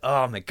where you're like,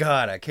 oh my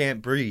God, I can't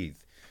breathe.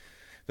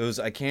 Those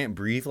I can't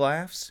breathe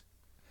laughs.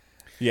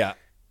 Yeah.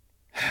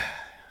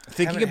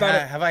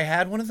 Have I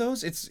had one of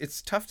those?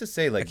 It's tough to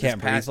say. Like this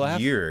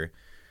past year,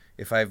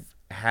 if I've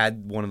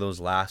had one of those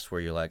laughs where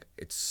you're like,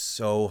 it's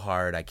so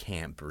hard I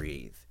can't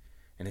breathe.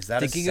 And is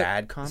that a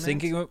sad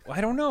comment?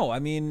 I don't know. I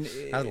mean,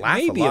 I laugh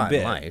maybe a lot a bit.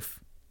 In life.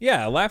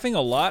 Yeah, laughing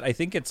a lot. I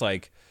think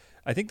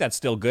that's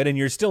still good, and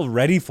you're still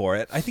ready for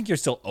it. I think you're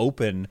still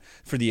open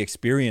for the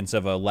experience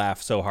of a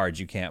laugh so hard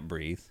you can't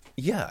breathe.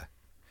 Yeah.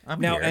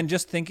 And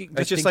just thinking.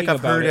 It's just like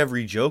I've heard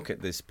every joke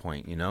at this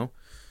point,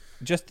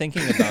 Just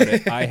thinking about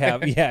it, I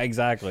have,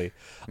 exactly.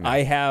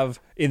 I have,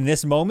 in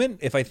this moment,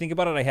 if I think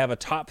about it, I have a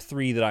top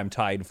 3 that I'm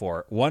tied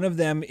for. One of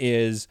them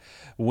is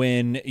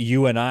when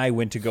you and I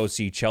went to go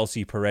see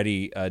Chelsea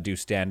Peretti do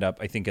stand-up,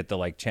 I think at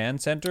the Chan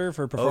Center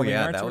for Performing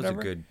Arts. That was a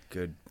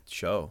good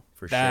show,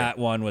 for sure. That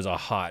one was a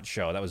hot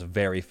show. That was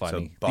very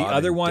funny. So Bob the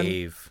other and one,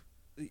 Dave,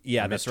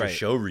 that's Mr. right.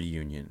 Show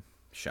reunion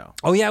show.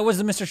 Oh yeah, it was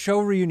the Mr. Show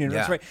reunion.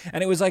 That's right.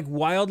 And it was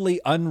wildly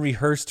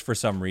unrehearsed for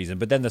some reason,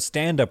 but then the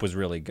stand-up was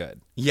really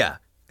good. Yeah.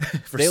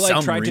 For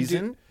some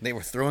reason, they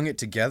were throwing it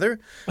together.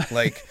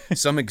 Like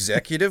some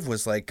executive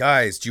was like,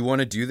 "Guys, do you want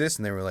to do this?"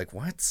 And they were like,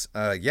 "What?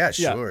 Yeah,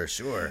 sure."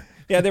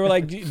 Yeah, they were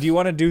like, "Do you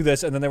want to do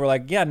this?" And then they were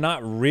like, "Yeah,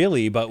 not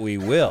really, but we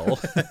will."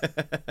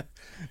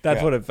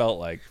 That's what it felt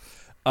like.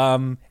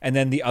 And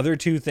then the other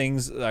 2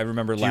 things I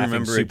remember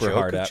laughing super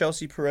hard at.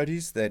 Chelsea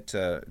Peretti's that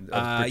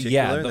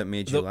that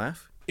made you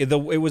laugh? It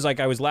was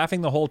like I was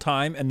laughing the whole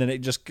time, and then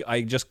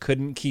I just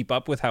couldn't keep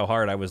up with how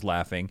hard I was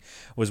laughing.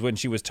 Was when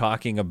she was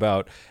talking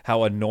about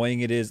how annoying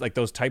it is, like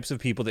those types of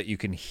people that you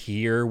can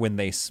hear when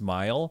they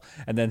smile,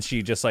 and then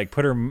she just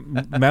put her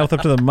mouth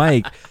up to the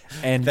mic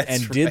and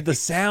did the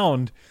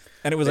sound,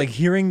 and it was like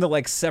hearing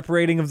the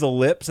separating of the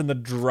lips and the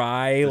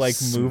dry movement,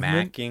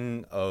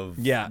 smacking of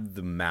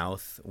the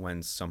mouth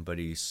when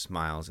somebody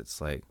smiles. It's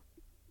like.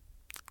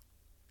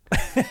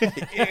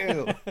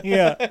 Ew.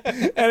 Yeah,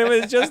 and it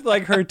was just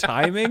her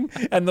timing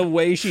and the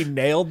way she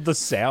nailed the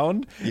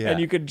sound, and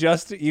you could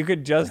just hear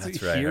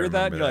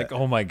that. And you're like,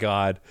 oh my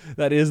God,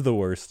 that is the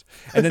worst.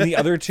 And then the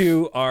other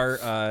 2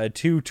 are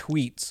 2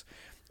 tweets.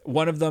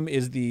 One of them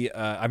is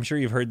I'm sure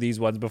you've heard these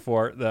ones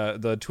before.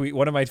 The tweet,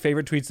 one of my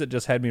favorite tweets that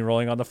just had me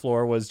rolling on the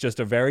floor, was just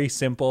a very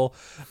simple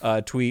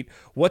tweet.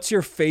 What's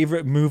your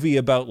favorite movie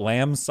about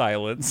lamb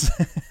silence?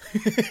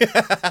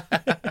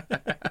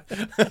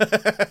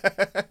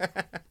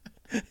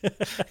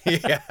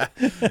 yeah,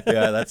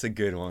 that's a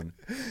good one.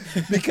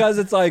 Because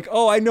it's like,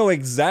 oh, I know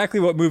exactly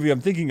what movie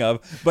I'm thinking of,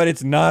 but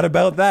it's not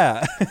about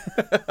that.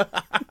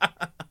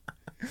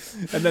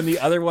 And then the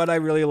other one I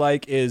really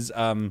like is,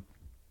 I'm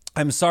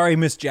sorry,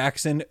 Miss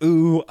Jackson.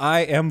 Ooh,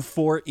 I am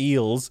 4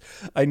 eels.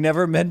 I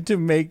never meant to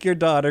make your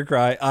daughter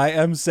cry. I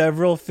am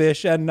several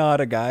fish and not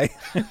a guy.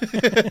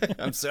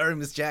 I'm sorry,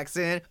 Miss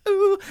Jackson.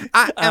 Ooh,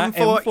 I am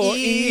 4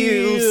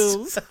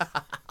 eels.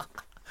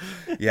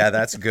 Yeah,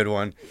 that's a good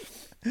one.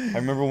 I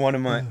remember one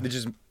of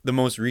just the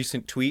most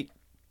recent tweet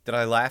that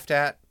I laughed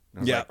at.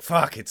 I was like,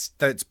 fuck, it's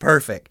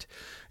perfect.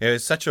 It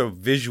was such a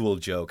visual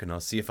joke, and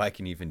I'll see if I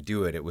can even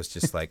do it. It was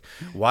just like,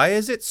 why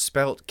is it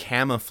spelt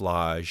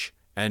camouflage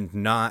and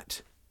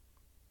not...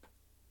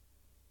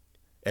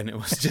 And it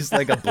was just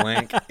like a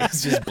blank.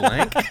 It's just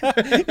blank.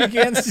 You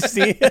can't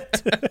see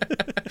it.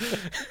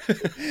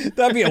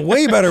 That'd be a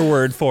way better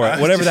word for it,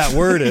 whatever that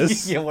word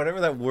is. Yeah, whatever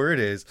that word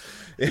is.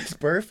 It's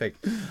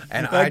perfect.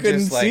 And I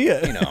couldn't just see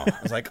it. I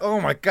was like, oh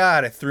my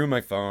God, I threw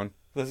my phone.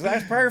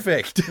 That's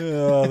perfect.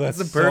 Oh, that's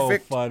a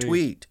perfect so funny.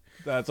 tweet.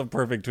 That's a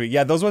perfect tweet.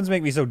 Yeah, those ones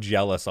make me so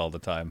jealous all the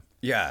time.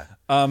 Yeah.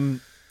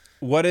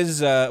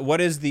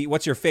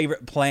 What's your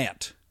favorite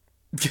plant?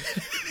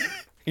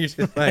 You're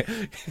just like,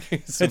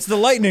 It's the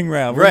lightning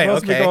round. We're right.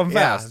 supposed to be Okay. going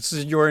Yeah. fast. This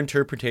is your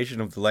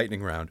interpretation of the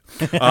lightning round.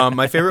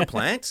 My favorite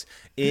plant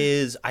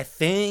is, I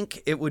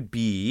think it would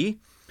be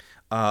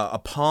a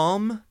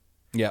palm.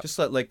 Yeah. Just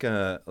like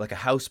a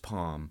house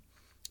palm,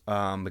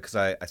 because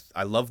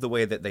I love the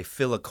way that they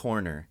fill a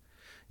corner.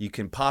 You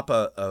can pop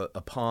a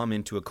palm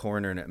into a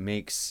corner and it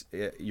makes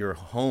your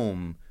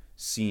home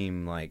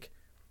seem like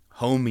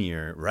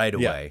homier right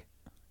away.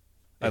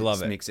 I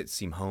love it. Makes it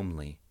seem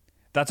homely.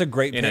 That's a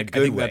great In a pick. I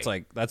good think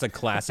way. that's a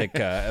classic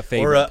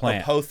favorite Or a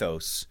plant.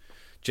 pothos,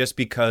 just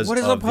because What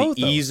is of a pothos?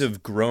 the ease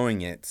of growing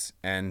it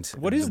and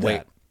What is the way.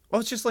 that? Well,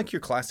 it's just like your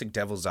classic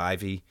devil's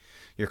ivy,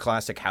 your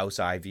classic house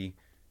ivy,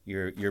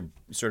 your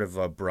sort of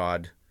a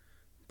broad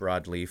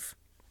leaf.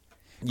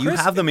 You Chris-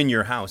 have them in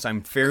your house.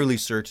 I'm fairly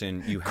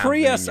certain you have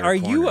Chris, them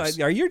in your corners.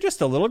 are you just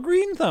a little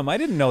green thumb? I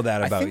didn't know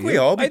that I about think you. we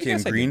all I became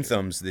guess I green did.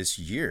 thumbs this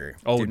year.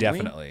 Oh, didn't we?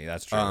 definitely.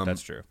 That's true.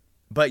 That's true.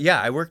 But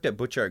yeah, I worked at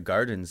Butchart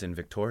Gardens in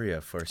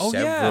Victoria for Oh,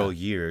 several yeah.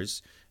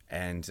 years,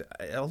 and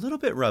a little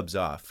bit rubs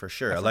off for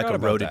sure. I like forgot a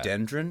about that.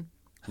 rhododendron.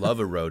 Love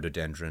a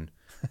rhododendron.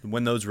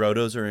 When those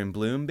rhodos are in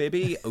bloom,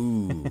 baby,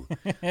 ooh,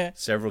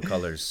 several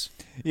colors.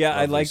 Yeah,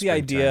 I Lovely like the springtime.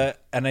 idea,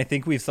 and I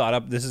think we've thought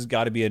up. This has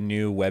got to be a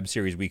new web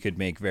series we could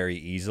make very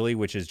easily,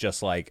 which is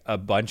just like a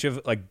bunch of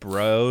like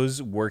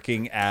bros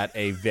working at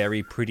a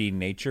very pretty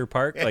nature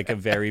park, like a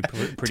very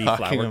pretty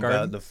Talking flower about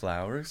garden. the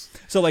flowers.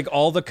 So like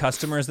all the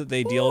customers that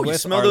they deal Ooh, with you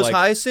smell are those like,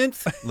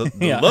 hyacinth? The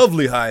Yeah.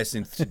 lovely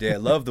hyacinth today. I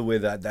love the way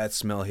that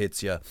smell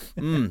hits you.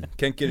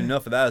 Can't get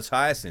enough of that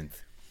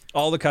hyacinth.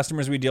 all the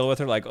customers we deal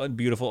with are like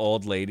beautiful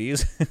old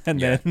ladies,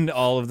 and Yeah. then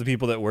all of the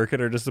people that work it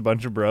are just a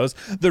bunch of bros.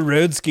 The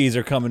road skis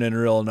are coming in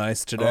real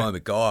nice today. Oh my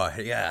god,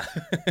 yeah.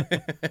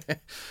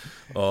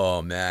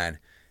 Oh man.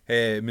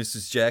 Hey,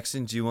 Mrs.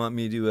 Jackson, do you want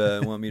me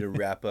to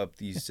wrap up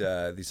these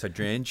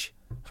hydrange?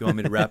 Do you want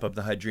me to wrap up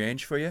the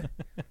hydrange for you?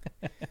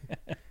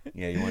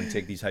 Yeah, you want to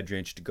take these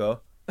hydrange to go?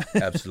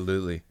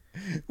 Absolutely.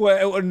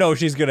 Well, no,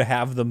 she's gonna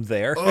have them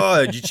there.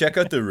 Oh, did you check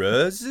out the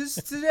roses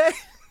today?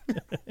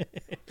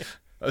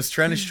 I was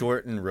trying to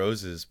shorten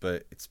roses,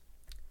 but it's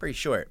pretty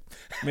short.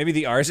 Maybe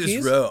the R Just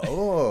skis.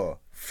 oh,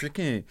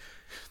 freaking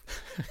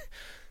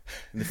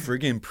the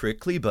friggin'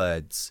 prickly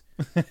buds.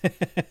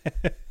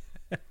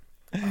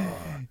 Oh.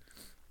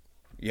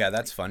 Yeah,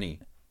 that's funny.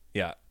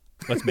 Yeah,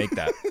 let's make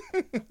that.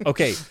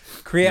 Okay,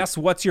 Krias,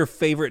 what's your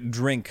favorite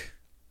drink?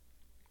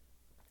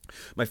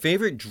 My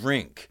favorite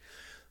drink.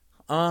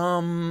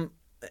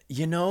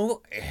 You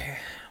know,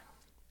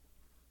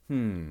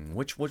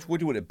 which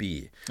would it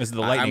be? This is the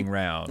lightning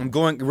round. I'm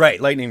going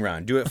right, lightning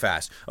round. Do it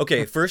fast.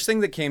 Okay, first thing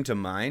that came to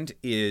mind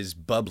is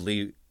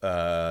bubbly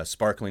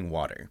sparkling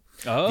water.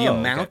 Oh, the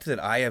amount okay.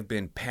 that I have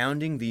been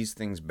pounding these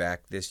things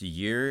back this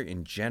year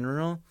in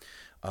general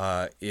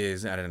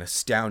is at an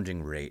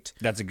astounding rate.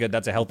 That's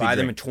a healthy Buy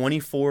them drink. at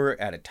 24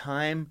 at a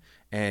time,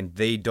 and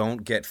they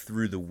don't get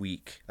through the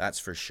week. That's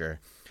for sure.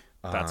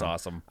 That's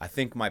awesome. I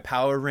think my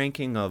power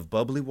ranking of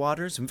bubbly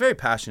waters, I'm very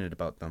passionate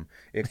about them.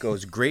 It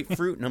goes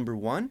grapefruit number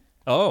 1.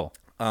 Oh,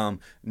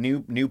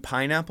 New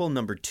pineapple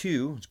number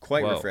 2. It's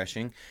quite Whoa.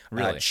 refreshing.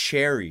 Really?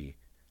 Cherry.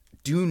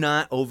 Do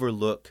not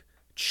overlook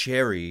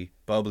cherry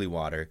bubbly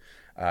water.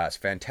 It's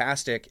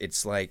fantastic.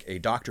 It's like a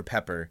Dr.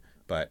 Pepper,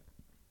 but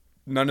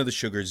none of the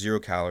sugar, 0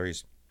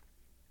 calories.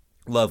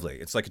 Lovely.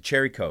 It's like a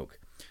cherry Coke.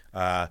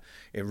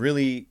 It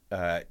really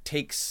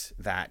takes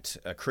that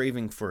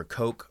craving for a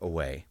Coke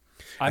away.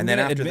 I'm And then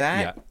gonna after admit-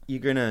 that,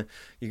 yeah.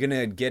 you're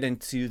gonna get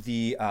into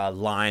the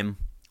lime.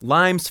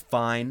 Lime's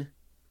fine.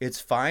 It's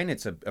fine.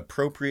 It's an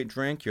appropriate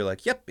drink. You're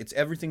like, yep, it's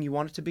everything you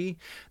want it to be.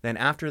 Then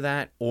after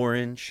that,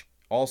 orange,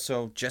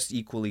 also just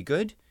equally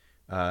good.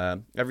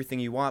 Everything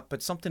you want,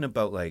 but something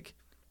about like,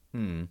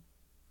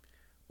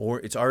 or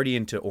it's already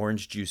into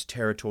orange juice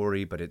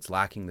territory, but it's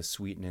lacking the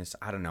sweetness.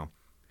 I don't know.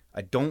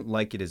 I don't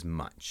like it as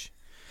much.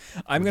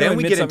 I'm gonna Then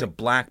we admit get something. into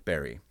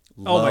blackberry.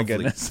 Oh my Lovely.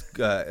 goodness.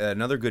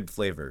 Another good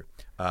flavor.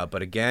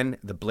 But again,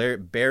 the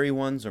berry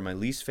ones are my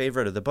least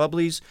favorite of the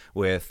bubblies,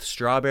 with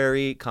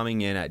strawberry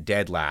coming in at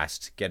dead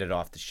last. Get it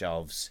off the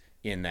shelves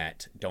in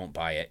that don't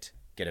buy it.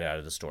 Get it out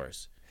of the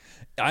stores.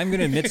 I'm going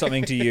to admit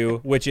something to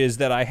you, which is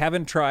that I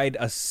haven't tried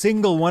a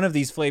single one of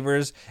these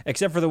flavors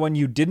except for the one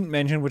you didn't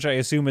mention, which I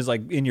assume is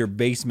like in your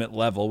basement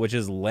level, which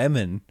is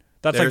lemon.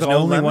 That's There's like the no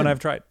only one lemon. I've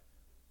tried.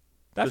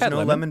 I've There's had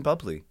no lemon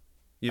bubbly.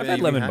 I've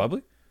had lemon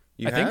bubbly.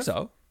 You I think have?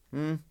 so.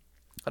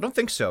 I don't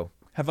think so.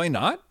 Have I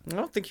not? I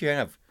don't think you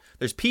have.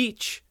 There's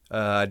peach,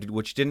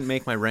 which didn't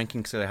make my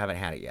ranking because I haven't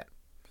had it yet.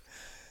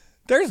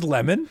 There's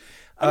lemon.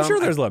 I'm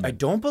sure there's lemon. I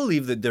don't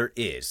believe that there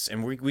is,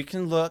 and we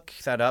can look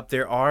that up.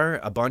 There are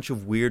a bunch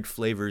of weird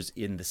flavors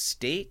in the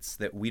States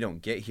that we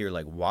don't get here,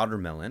 like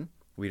watermelon.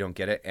 We don't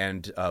get it,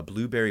 and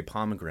blueberry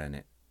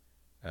pomegranate.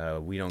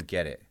 We don't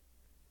get it.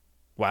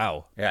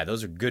 Wow. Yeah,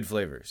 those are good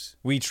flavors.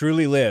 We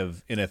truly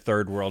live in a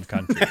third world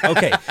country.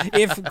 Okay,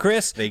 if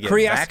Chris, They get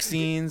Krias,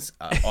 vaccines.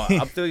 Up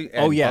the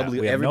oh yeah,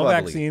 bubbly, we have every no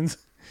bubbly. vaccines.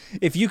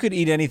 If you could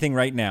eat anything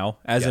right now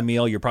as a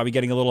meal, you're probably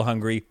getting a little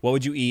hungry. What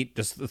would you eat?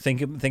 Just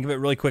think of it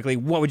really quickly.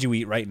 What would you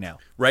eat right now?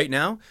 Right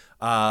now,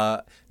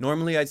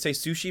 normally I'd say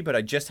sushi, but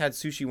I just had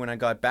sushi when I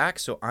got back,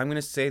 so I'm going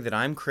to say that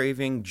I'm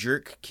craving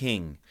Jerk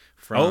King.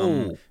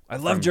 I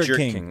love Jerk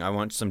King. I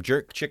want some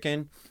jerk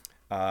chicken.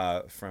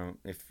 From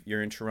if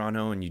you're in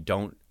Toronto and you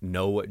don't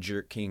know what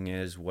Jerk King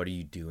is, what are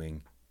you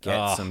doing?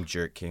 Get some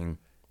Jerk King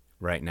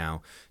right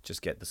now.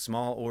 Just get the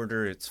small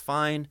order. It's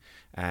fine.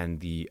 And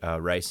the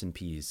rice and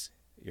peas.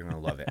 You're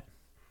going to love it.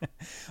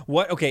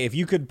 Okay, if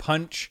you could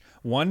punch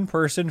one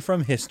person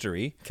from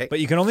history, 'Kay. but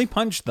you can only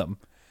punch them,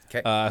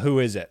 'Kay. Who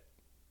is it?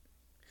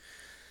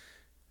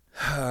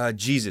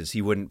 Jesus,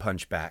 he wouldn't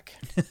punch back.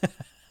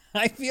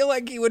 I feel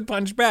like he would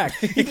punch back.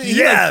 He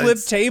Yes. like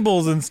flip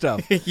tables and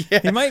stuff. Yeah.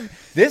 He might.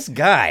 This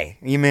guy,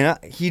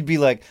 he'd be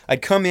like,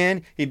 I'd come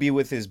in, he'd be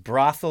with his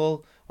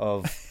brothel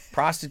of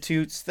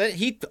prostitutes that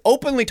he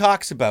openly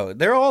talks about.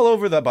 They're all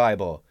over the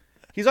Bible.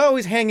 He's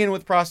always hanging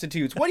with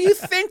prostitutes. What do you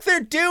think they're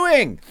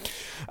doing?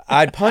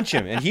 I'd punch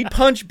him, and he'd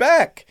punch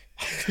back.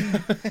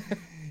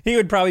 He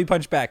would probably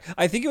punch back.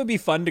 I think it would be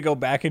fun to go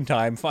back in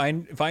time,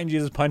 find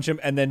Jesus, punch him,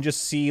 and then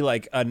just see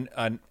like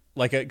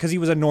because he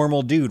was a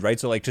normal dude, right?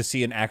 So like to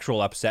see an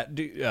actual upset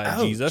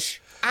Jesus,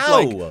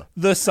 Ow. like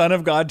the Son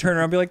of God, turn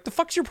around and be like, "The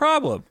fuck's your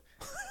problem?"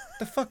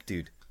 The fuck,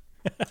 dude?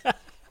 What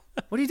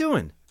are you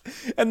doing?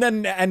 And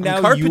now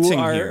you carpeting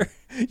are here.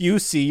 you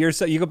see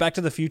yourself. You go back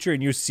to the future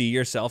and you see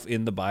yourself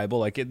in the Bible.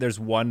 Like there's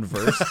one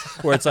verse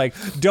where it's like,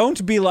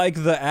 "Don't be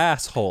like the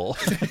asshole."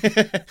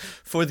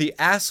 For the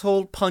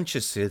asshole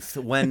puncheth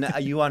when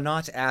you are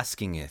not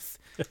asking it.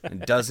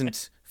 It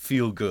doesn't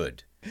feel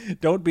good.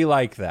 Don't be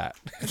like that.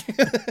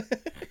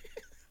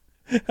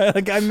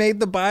 Like I made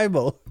the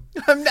Bible.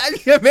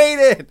 You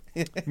made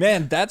it.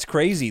 Man, that's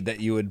crazy that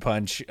you would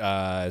punch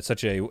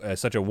such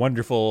a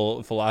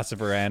wonderful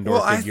philosopher and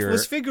or figure. I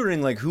was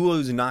figuring like who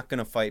was not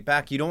gonna fight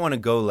back. You don't want to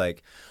go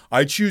like,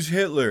 I choose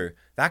Hitler.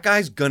 That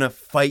guy's gonna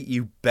fight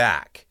you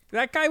back.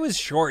 That guy was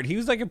short. He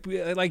was you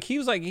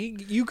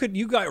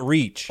got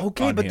reach.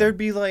 Okay, on but him. there'd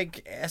be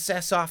like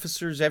SS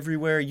officers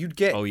everywhere. You'd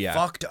get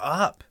fucked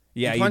up.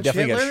 Yeah, You you punch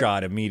definitely Hitler? get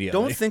shot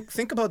immediately. Don't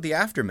think about the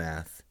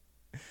aftermath.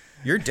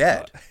 You're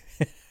dead.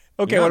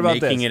 Okay, You're what not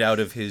about making this? it out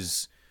of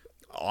his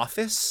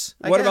office?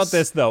 I What guess? about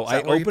this though? Is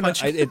that where you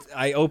punch?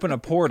 I open a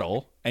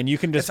portal and you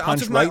can just It's out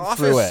punch of my right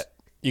through office. it.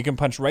 You can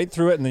punch right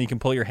through it and then you can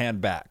pull your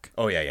hand back.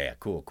 Oh yeah.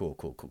 Cool.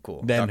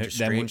 Then- Doctor then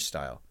Strange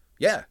style.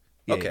 Yeah.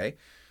 Yeah, Okay.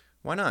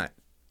 Why not?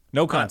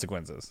 No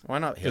consequences. Why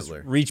not Just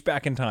Hitler? reach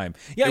back in time.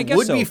 Yeah, I It guess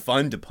would so. be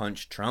fun to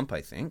punch Trump, I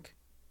think.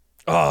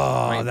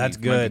 Oh, that's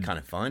Might good. be kind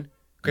of fun.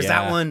 Because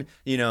Yeah. that one,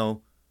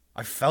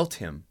 I felt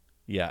him.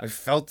 Yeah. I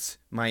felt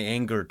my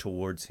anger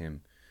towards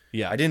him.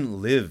 Yeah. I didn't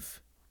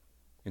live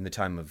in the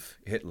time of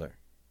Hitler.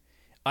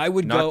 I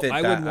would Not go. that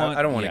I that- would want.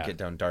 I don't want yeah. to get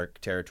down dark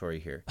territory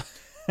here.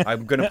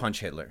 I'm gonna punch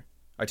Hitler.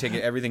 I take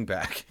everything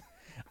back.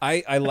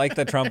 I like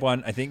the Trump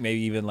one. I think maybe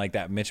even like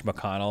that Mitch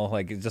McConnell,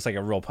 like just like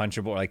a real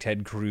punchable, or like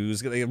Ted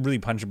Cruz, like really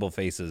punchable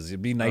faces.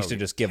 It'd be nice to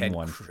just give him Ted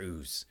one.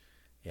 Cruz.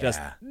 Yeah.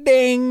 Just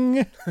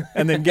ding,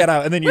 and then get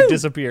out, and then you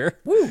disappear.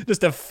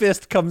 Just a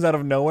fist comes out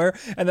of nowhere,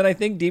 and then I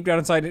think deep down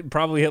inside,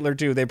 probably Hitler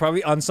too. They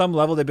probably, on some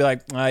level, they'd be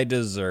like, "I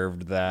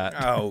deserved that."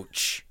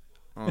 Ouch.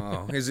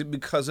 Oh, is it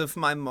because of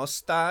my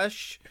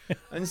mustache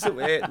and the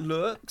way it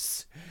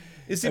looks?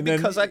 Is it And then-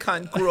 because I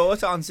can't grow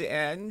it on the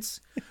ends?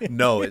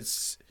 No,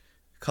 it's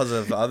because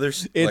of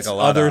others. It's like a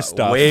lot other of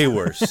stuff. way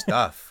worse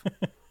stuff.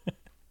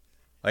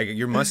 Like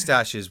your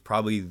mustache is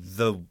probably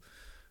the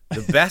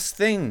best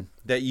thing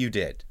that you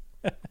did,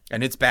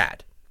 and it's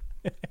bad.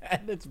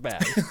 And it's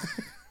bad.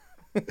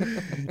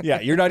 Yeah,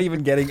 you're not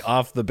even getting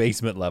off the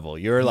basement level.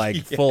 You're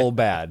like full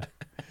bad.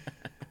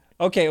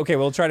 Okay,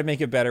 we'll try to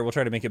make it better. Would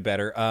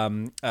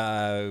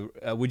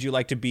you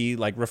like to be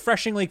like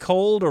refreshingly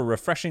cold or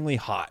refreshingly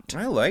hot?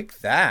 I like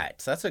that.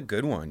 That's a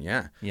good one.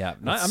 Yeah. Yeah,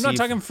 Let's I'm see not if-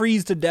 talking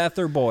freeze to death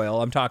or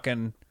boil. I'm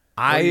talking.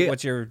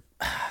 What's your?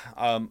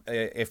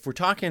 If we're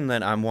talking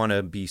that I want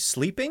to be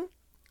sleeping,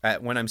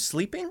 when I'm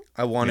sleeping,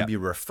 I want to Yeah. be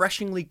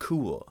refreshingly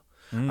cool.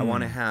 I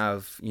want to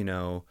have,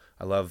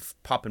 I love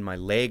popping my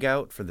leg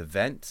out for the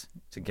vent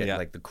to get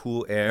like the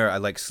cool air. I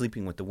like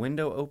sleeping with the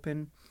window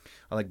open.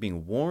 I like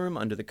being warm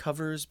under the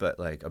covers, but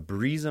like a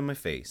breeze on my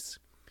face.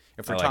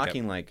 If we're I like it.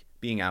 talking like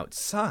being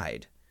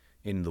outside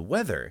in the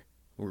weather,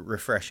 we're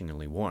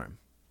refreshingly warm.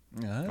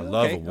 I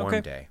love a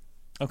warm day.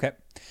 Okay.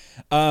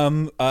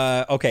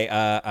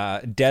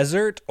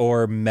 Desert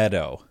or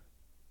meadow?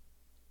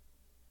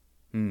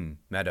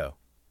 Meadow.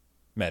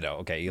 Meadow.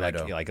 Okay, you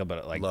Meadow. like a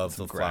bit like Love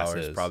some the flowers.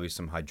 grasses. Probably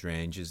some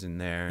hydrangeas in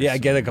there. Yeah, I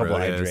get a some couple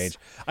of rhodas. hydrangeas.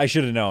 I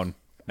should have known.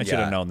 I should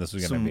have known this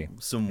was going to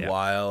be some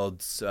wild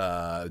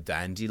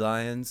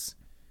dandelions.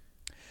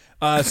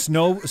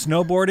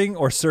 Snowboarding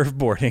or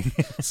surfboarding?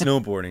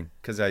 Snowboarding,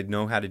 because I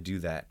know how to do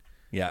that.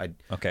 Yeah.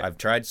 Okay. I've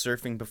tried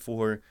surfing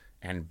before,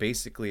 and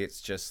basically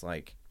it's just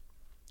like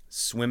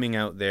swimming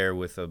out there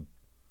with a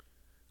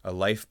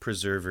life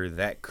preserver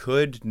that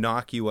could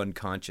knock you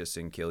unconscious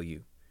and kill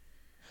you.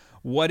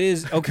 What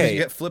is You okay?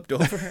 get flipped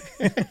over.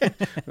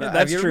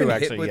 That's true,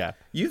 actually. Yeah,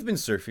 You've been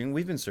surfing.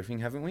 We've been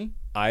surfing, haven't we?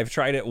 I've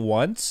tried it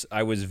once.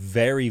 I was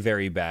very,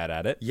 very bad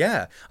at it.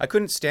 Yeah. I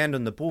couldn't stand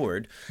on the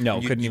board.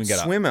 No, couldn't even get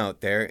up. Swim out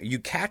there. You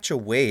catch a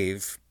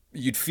wave.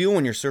 You'd feel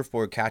when your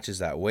surfboard catches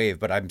that wave,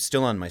 but I'm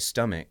still on my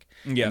stomach.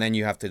 Yeah. And then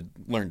you have to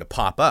learn to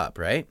pop up,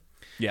 right?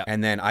 Yeah.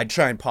 And then I'd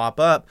try and pop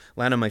up,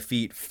 land on my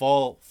feet,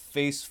 fall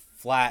face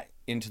flat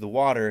into the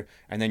water,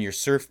 and then your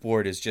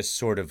surfboard is just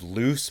sort of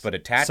loose but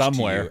attached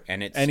Somewhere. to you,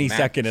 and it's Any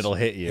second it'll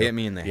hit you. Hit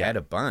me in the head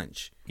a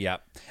bunch. Yeah.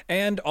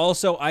 And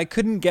also, I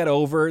couldn't get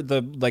over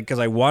because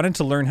I wanted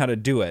to learn how to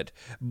do it,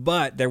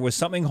 but there was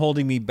something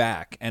holding me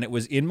back, and it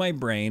was in my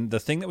brain. The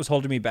thing that was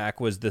holding me back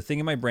was the thing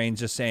in my brain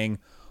just saying,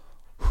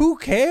 who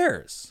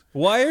cares?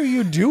 Why are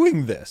you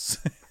doing this?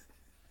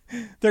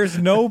 There's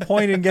no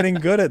point in getting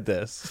good at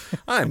this.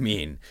 I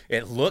mean,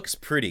 it looks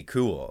pretty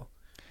cool.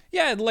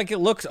 Yeah, like it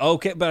looks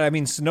okay, but I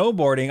mean,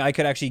 snowboarding, I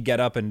could actually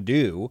get up and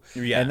do,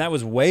 Yeah. and that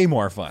was way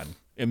more fun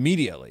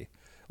immediately.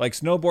 Like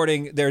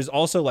snowboarding, there's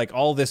also like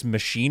all this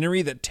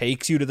machinery that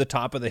takes you to the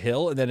top of the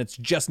hill, and then it's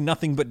just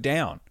nothing but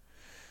down.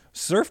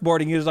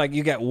 Surfboarding is like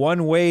you get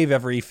one wave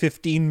every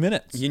 15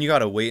 minutes. And you got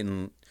to wait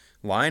in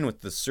line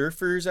with the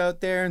surfers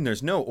out there, and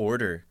there's no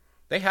order.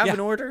 They have Yeah. an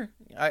order,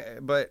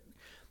 but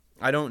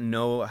I don't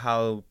know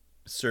how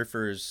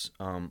surfers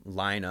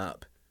line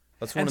up.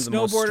 That's one And of the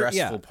most snowboarder- stressful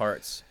yeah.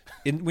 parts.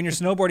 When you're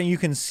snowboarding, you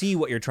can see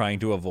what you're trying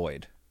to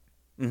avoid.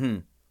 Mm-hmm.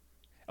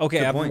 Okay,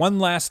 I have point. one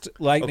last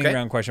lightning Okay.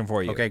 round question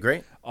for you. Okay,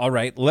 great. All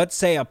right, let's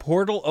say a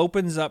portal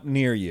opens up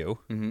near you,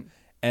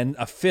 and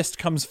a fist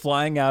comes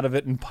flying out of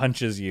it and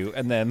punches you,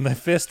 and then the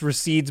fist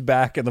recedes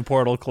back and the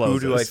portal Who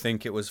closes. do I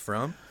think it was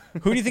from?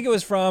 Who do you think it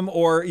was from?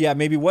 Or yeah,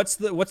 maybe what's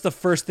the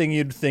first thing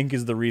you'd think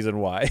is the reason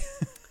why?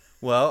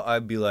 Well,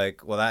 I'd be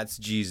like, well, that's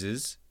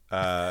Jesus,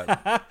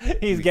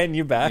 He's getting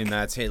you back. and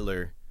that's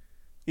Hitler,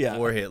 Yeah,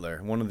 or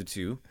Hitler, one of the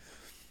two.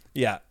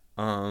 yeah.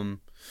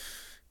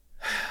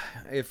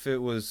 If it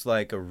was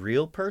like a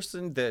real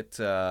person that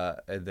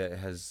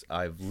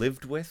I've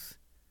lived with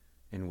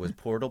and was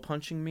portal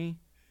punching me,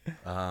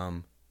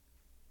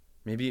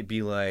 maybe it'd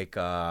be like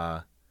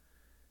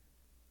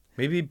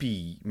maybe it'd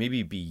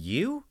be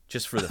you,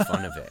 just for the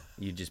fun of it.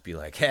 You'd just be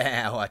like,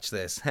 hey, watch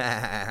this.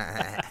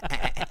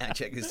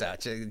 Check this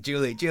out.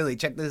 Julie,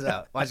 check this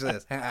out. Watch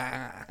this.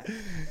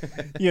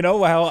 You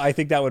know how I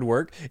think that would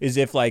work is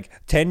if like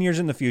 10 years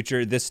in the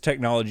future this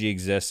technology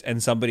exists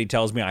and somebody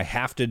tells me I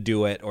have to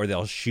do it or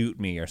they'll shoot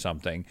me or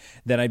something,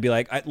 then I'd be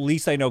like, at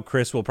least I know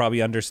Chris will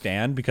probably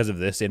understand because of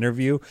this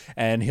interview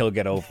and he'll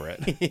get over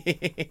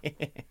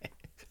it.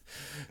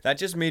 That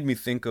just made me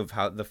think of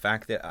how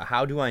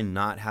do I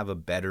not have a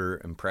better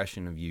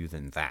impression of you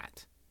than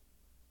that?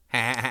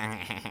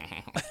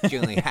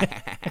 Julie.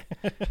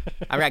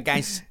 All right,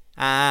 guys.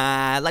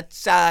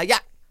 Let's do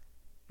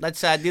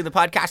the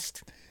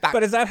podcast.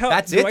 But is that how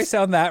That's do it? I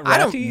sound that I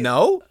don't ratty?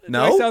 know. Do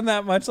No. I sound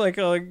that much like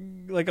a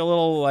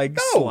little like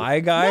sly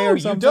guy or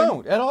something? No,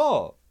 you don't at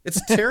all. It's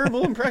a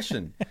terrible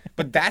impression.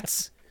 But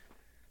that's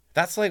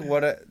like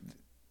what a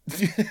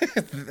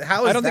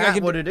how is I don't think I that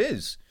can what it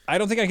is? I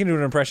don't think I can do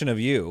an impression of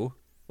you.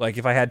 Like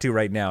if I had to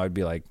right now, I'd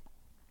be like,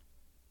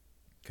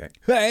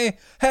 Okay.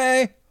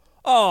 hey,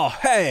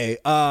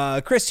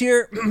 Chris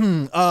here.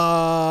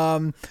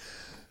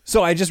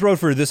 So I just wrote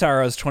for this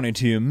hour. I was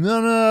 22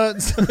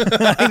 minutes.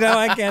 I know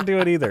I can't do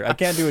it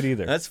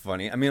either. That's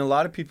funny. I mean, a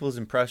lot of people's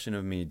impression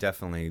of me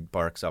definitely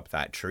barks up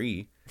that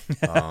tree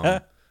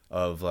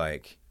of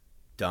like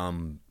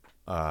dumb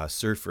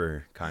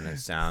surfer kind of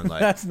sound.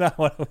 Like, That's not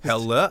what I was.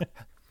 hello.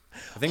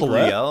 I think Hello?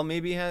 Riel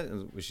maybe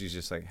she's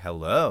just like,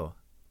 hello,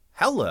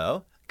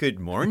 good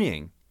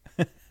morning.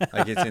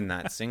 Like it's in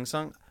that sing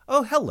song.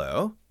 Oh,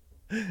 hello.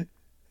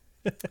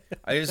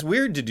 It's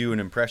weird to do an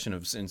impression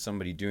of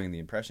somebody doing the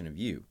impression of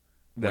you.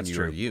 That's when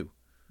true. you're you.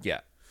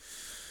 Yeah.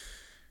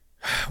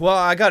 Well,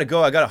 I gotta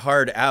go. I got a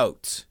hard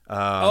out.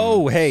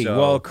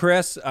 Well,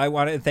 Chris, I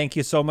want to thank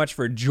you so much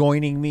for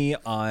joining me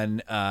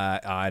on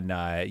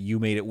You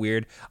Made It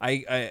Weird.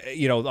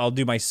 I'll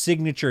do my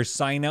signature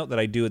sign out that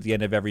I do at the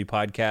end of every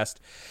podcast.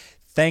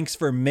 Thanks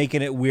for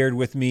making it weird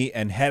with me,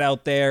 and head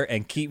out there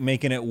and keep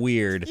making it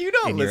weird You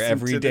don't in your listen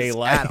everyday to this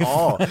life at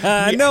all.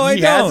 No, I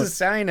He don't. has a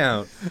sign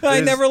out. I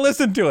never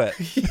listened to it.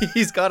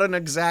 He's got an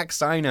exact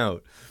sign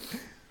out.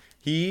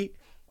 He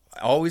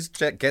always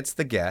gets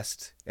the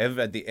guest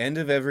at the end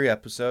of every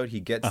episode. He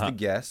gets the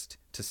guest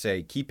to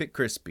say, "Keep it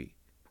crispy."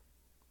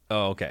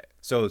 Oh, okay.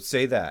 So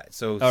say that.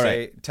 So All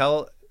say,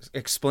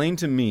 explain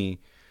to me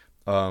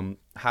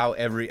how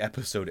every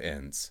episode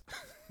ends.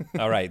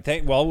 All right.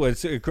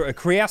 It's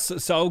Chris,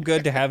 so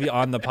good to have you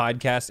on the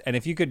podcast. And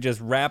if you could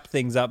just wrap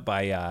things up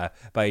by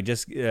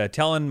just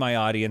telling my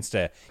audience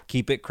to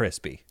keep it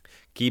crispy.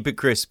 Keep it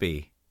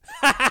crispy.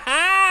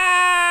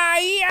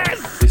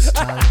 Yes. This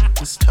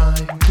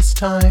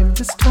time,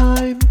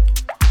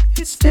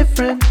 it's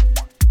different.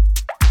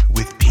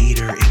 With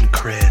Peter and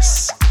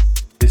Chris.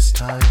 This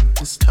time,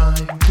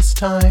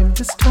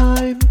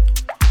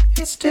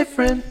 it's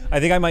different. I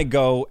think I might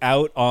go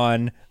out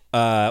on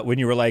when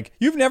you were like,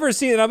 "You've never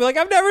seen it," I'll be like,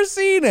 "I've never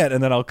seen it,"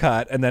 and then I'll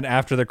cut, and then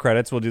after the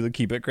credits, we'll do the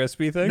Keep It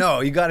Crispy thing. No,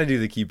 you got to do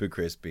the Keep It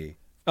Crispy.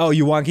 Oh,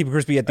 you want Keep It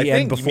Crispy at the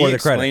end before the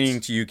credits? Explaining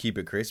to you Keep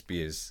It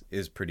Crispy is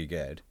pretty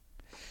good.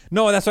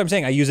 No, that's what I'm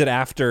saying. I use it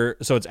after,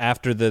 so it's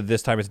after the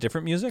This Time It's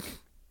Different music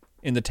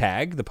in the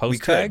tag, the post We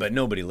tag. could, but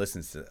nobody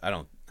listens to. I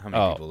don't. How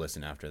many people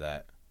listen after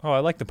that? Oh, I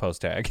like the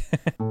post tag.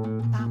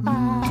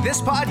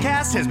 This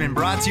podcast has been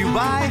brought to you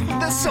by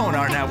the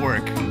Sonar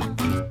Network.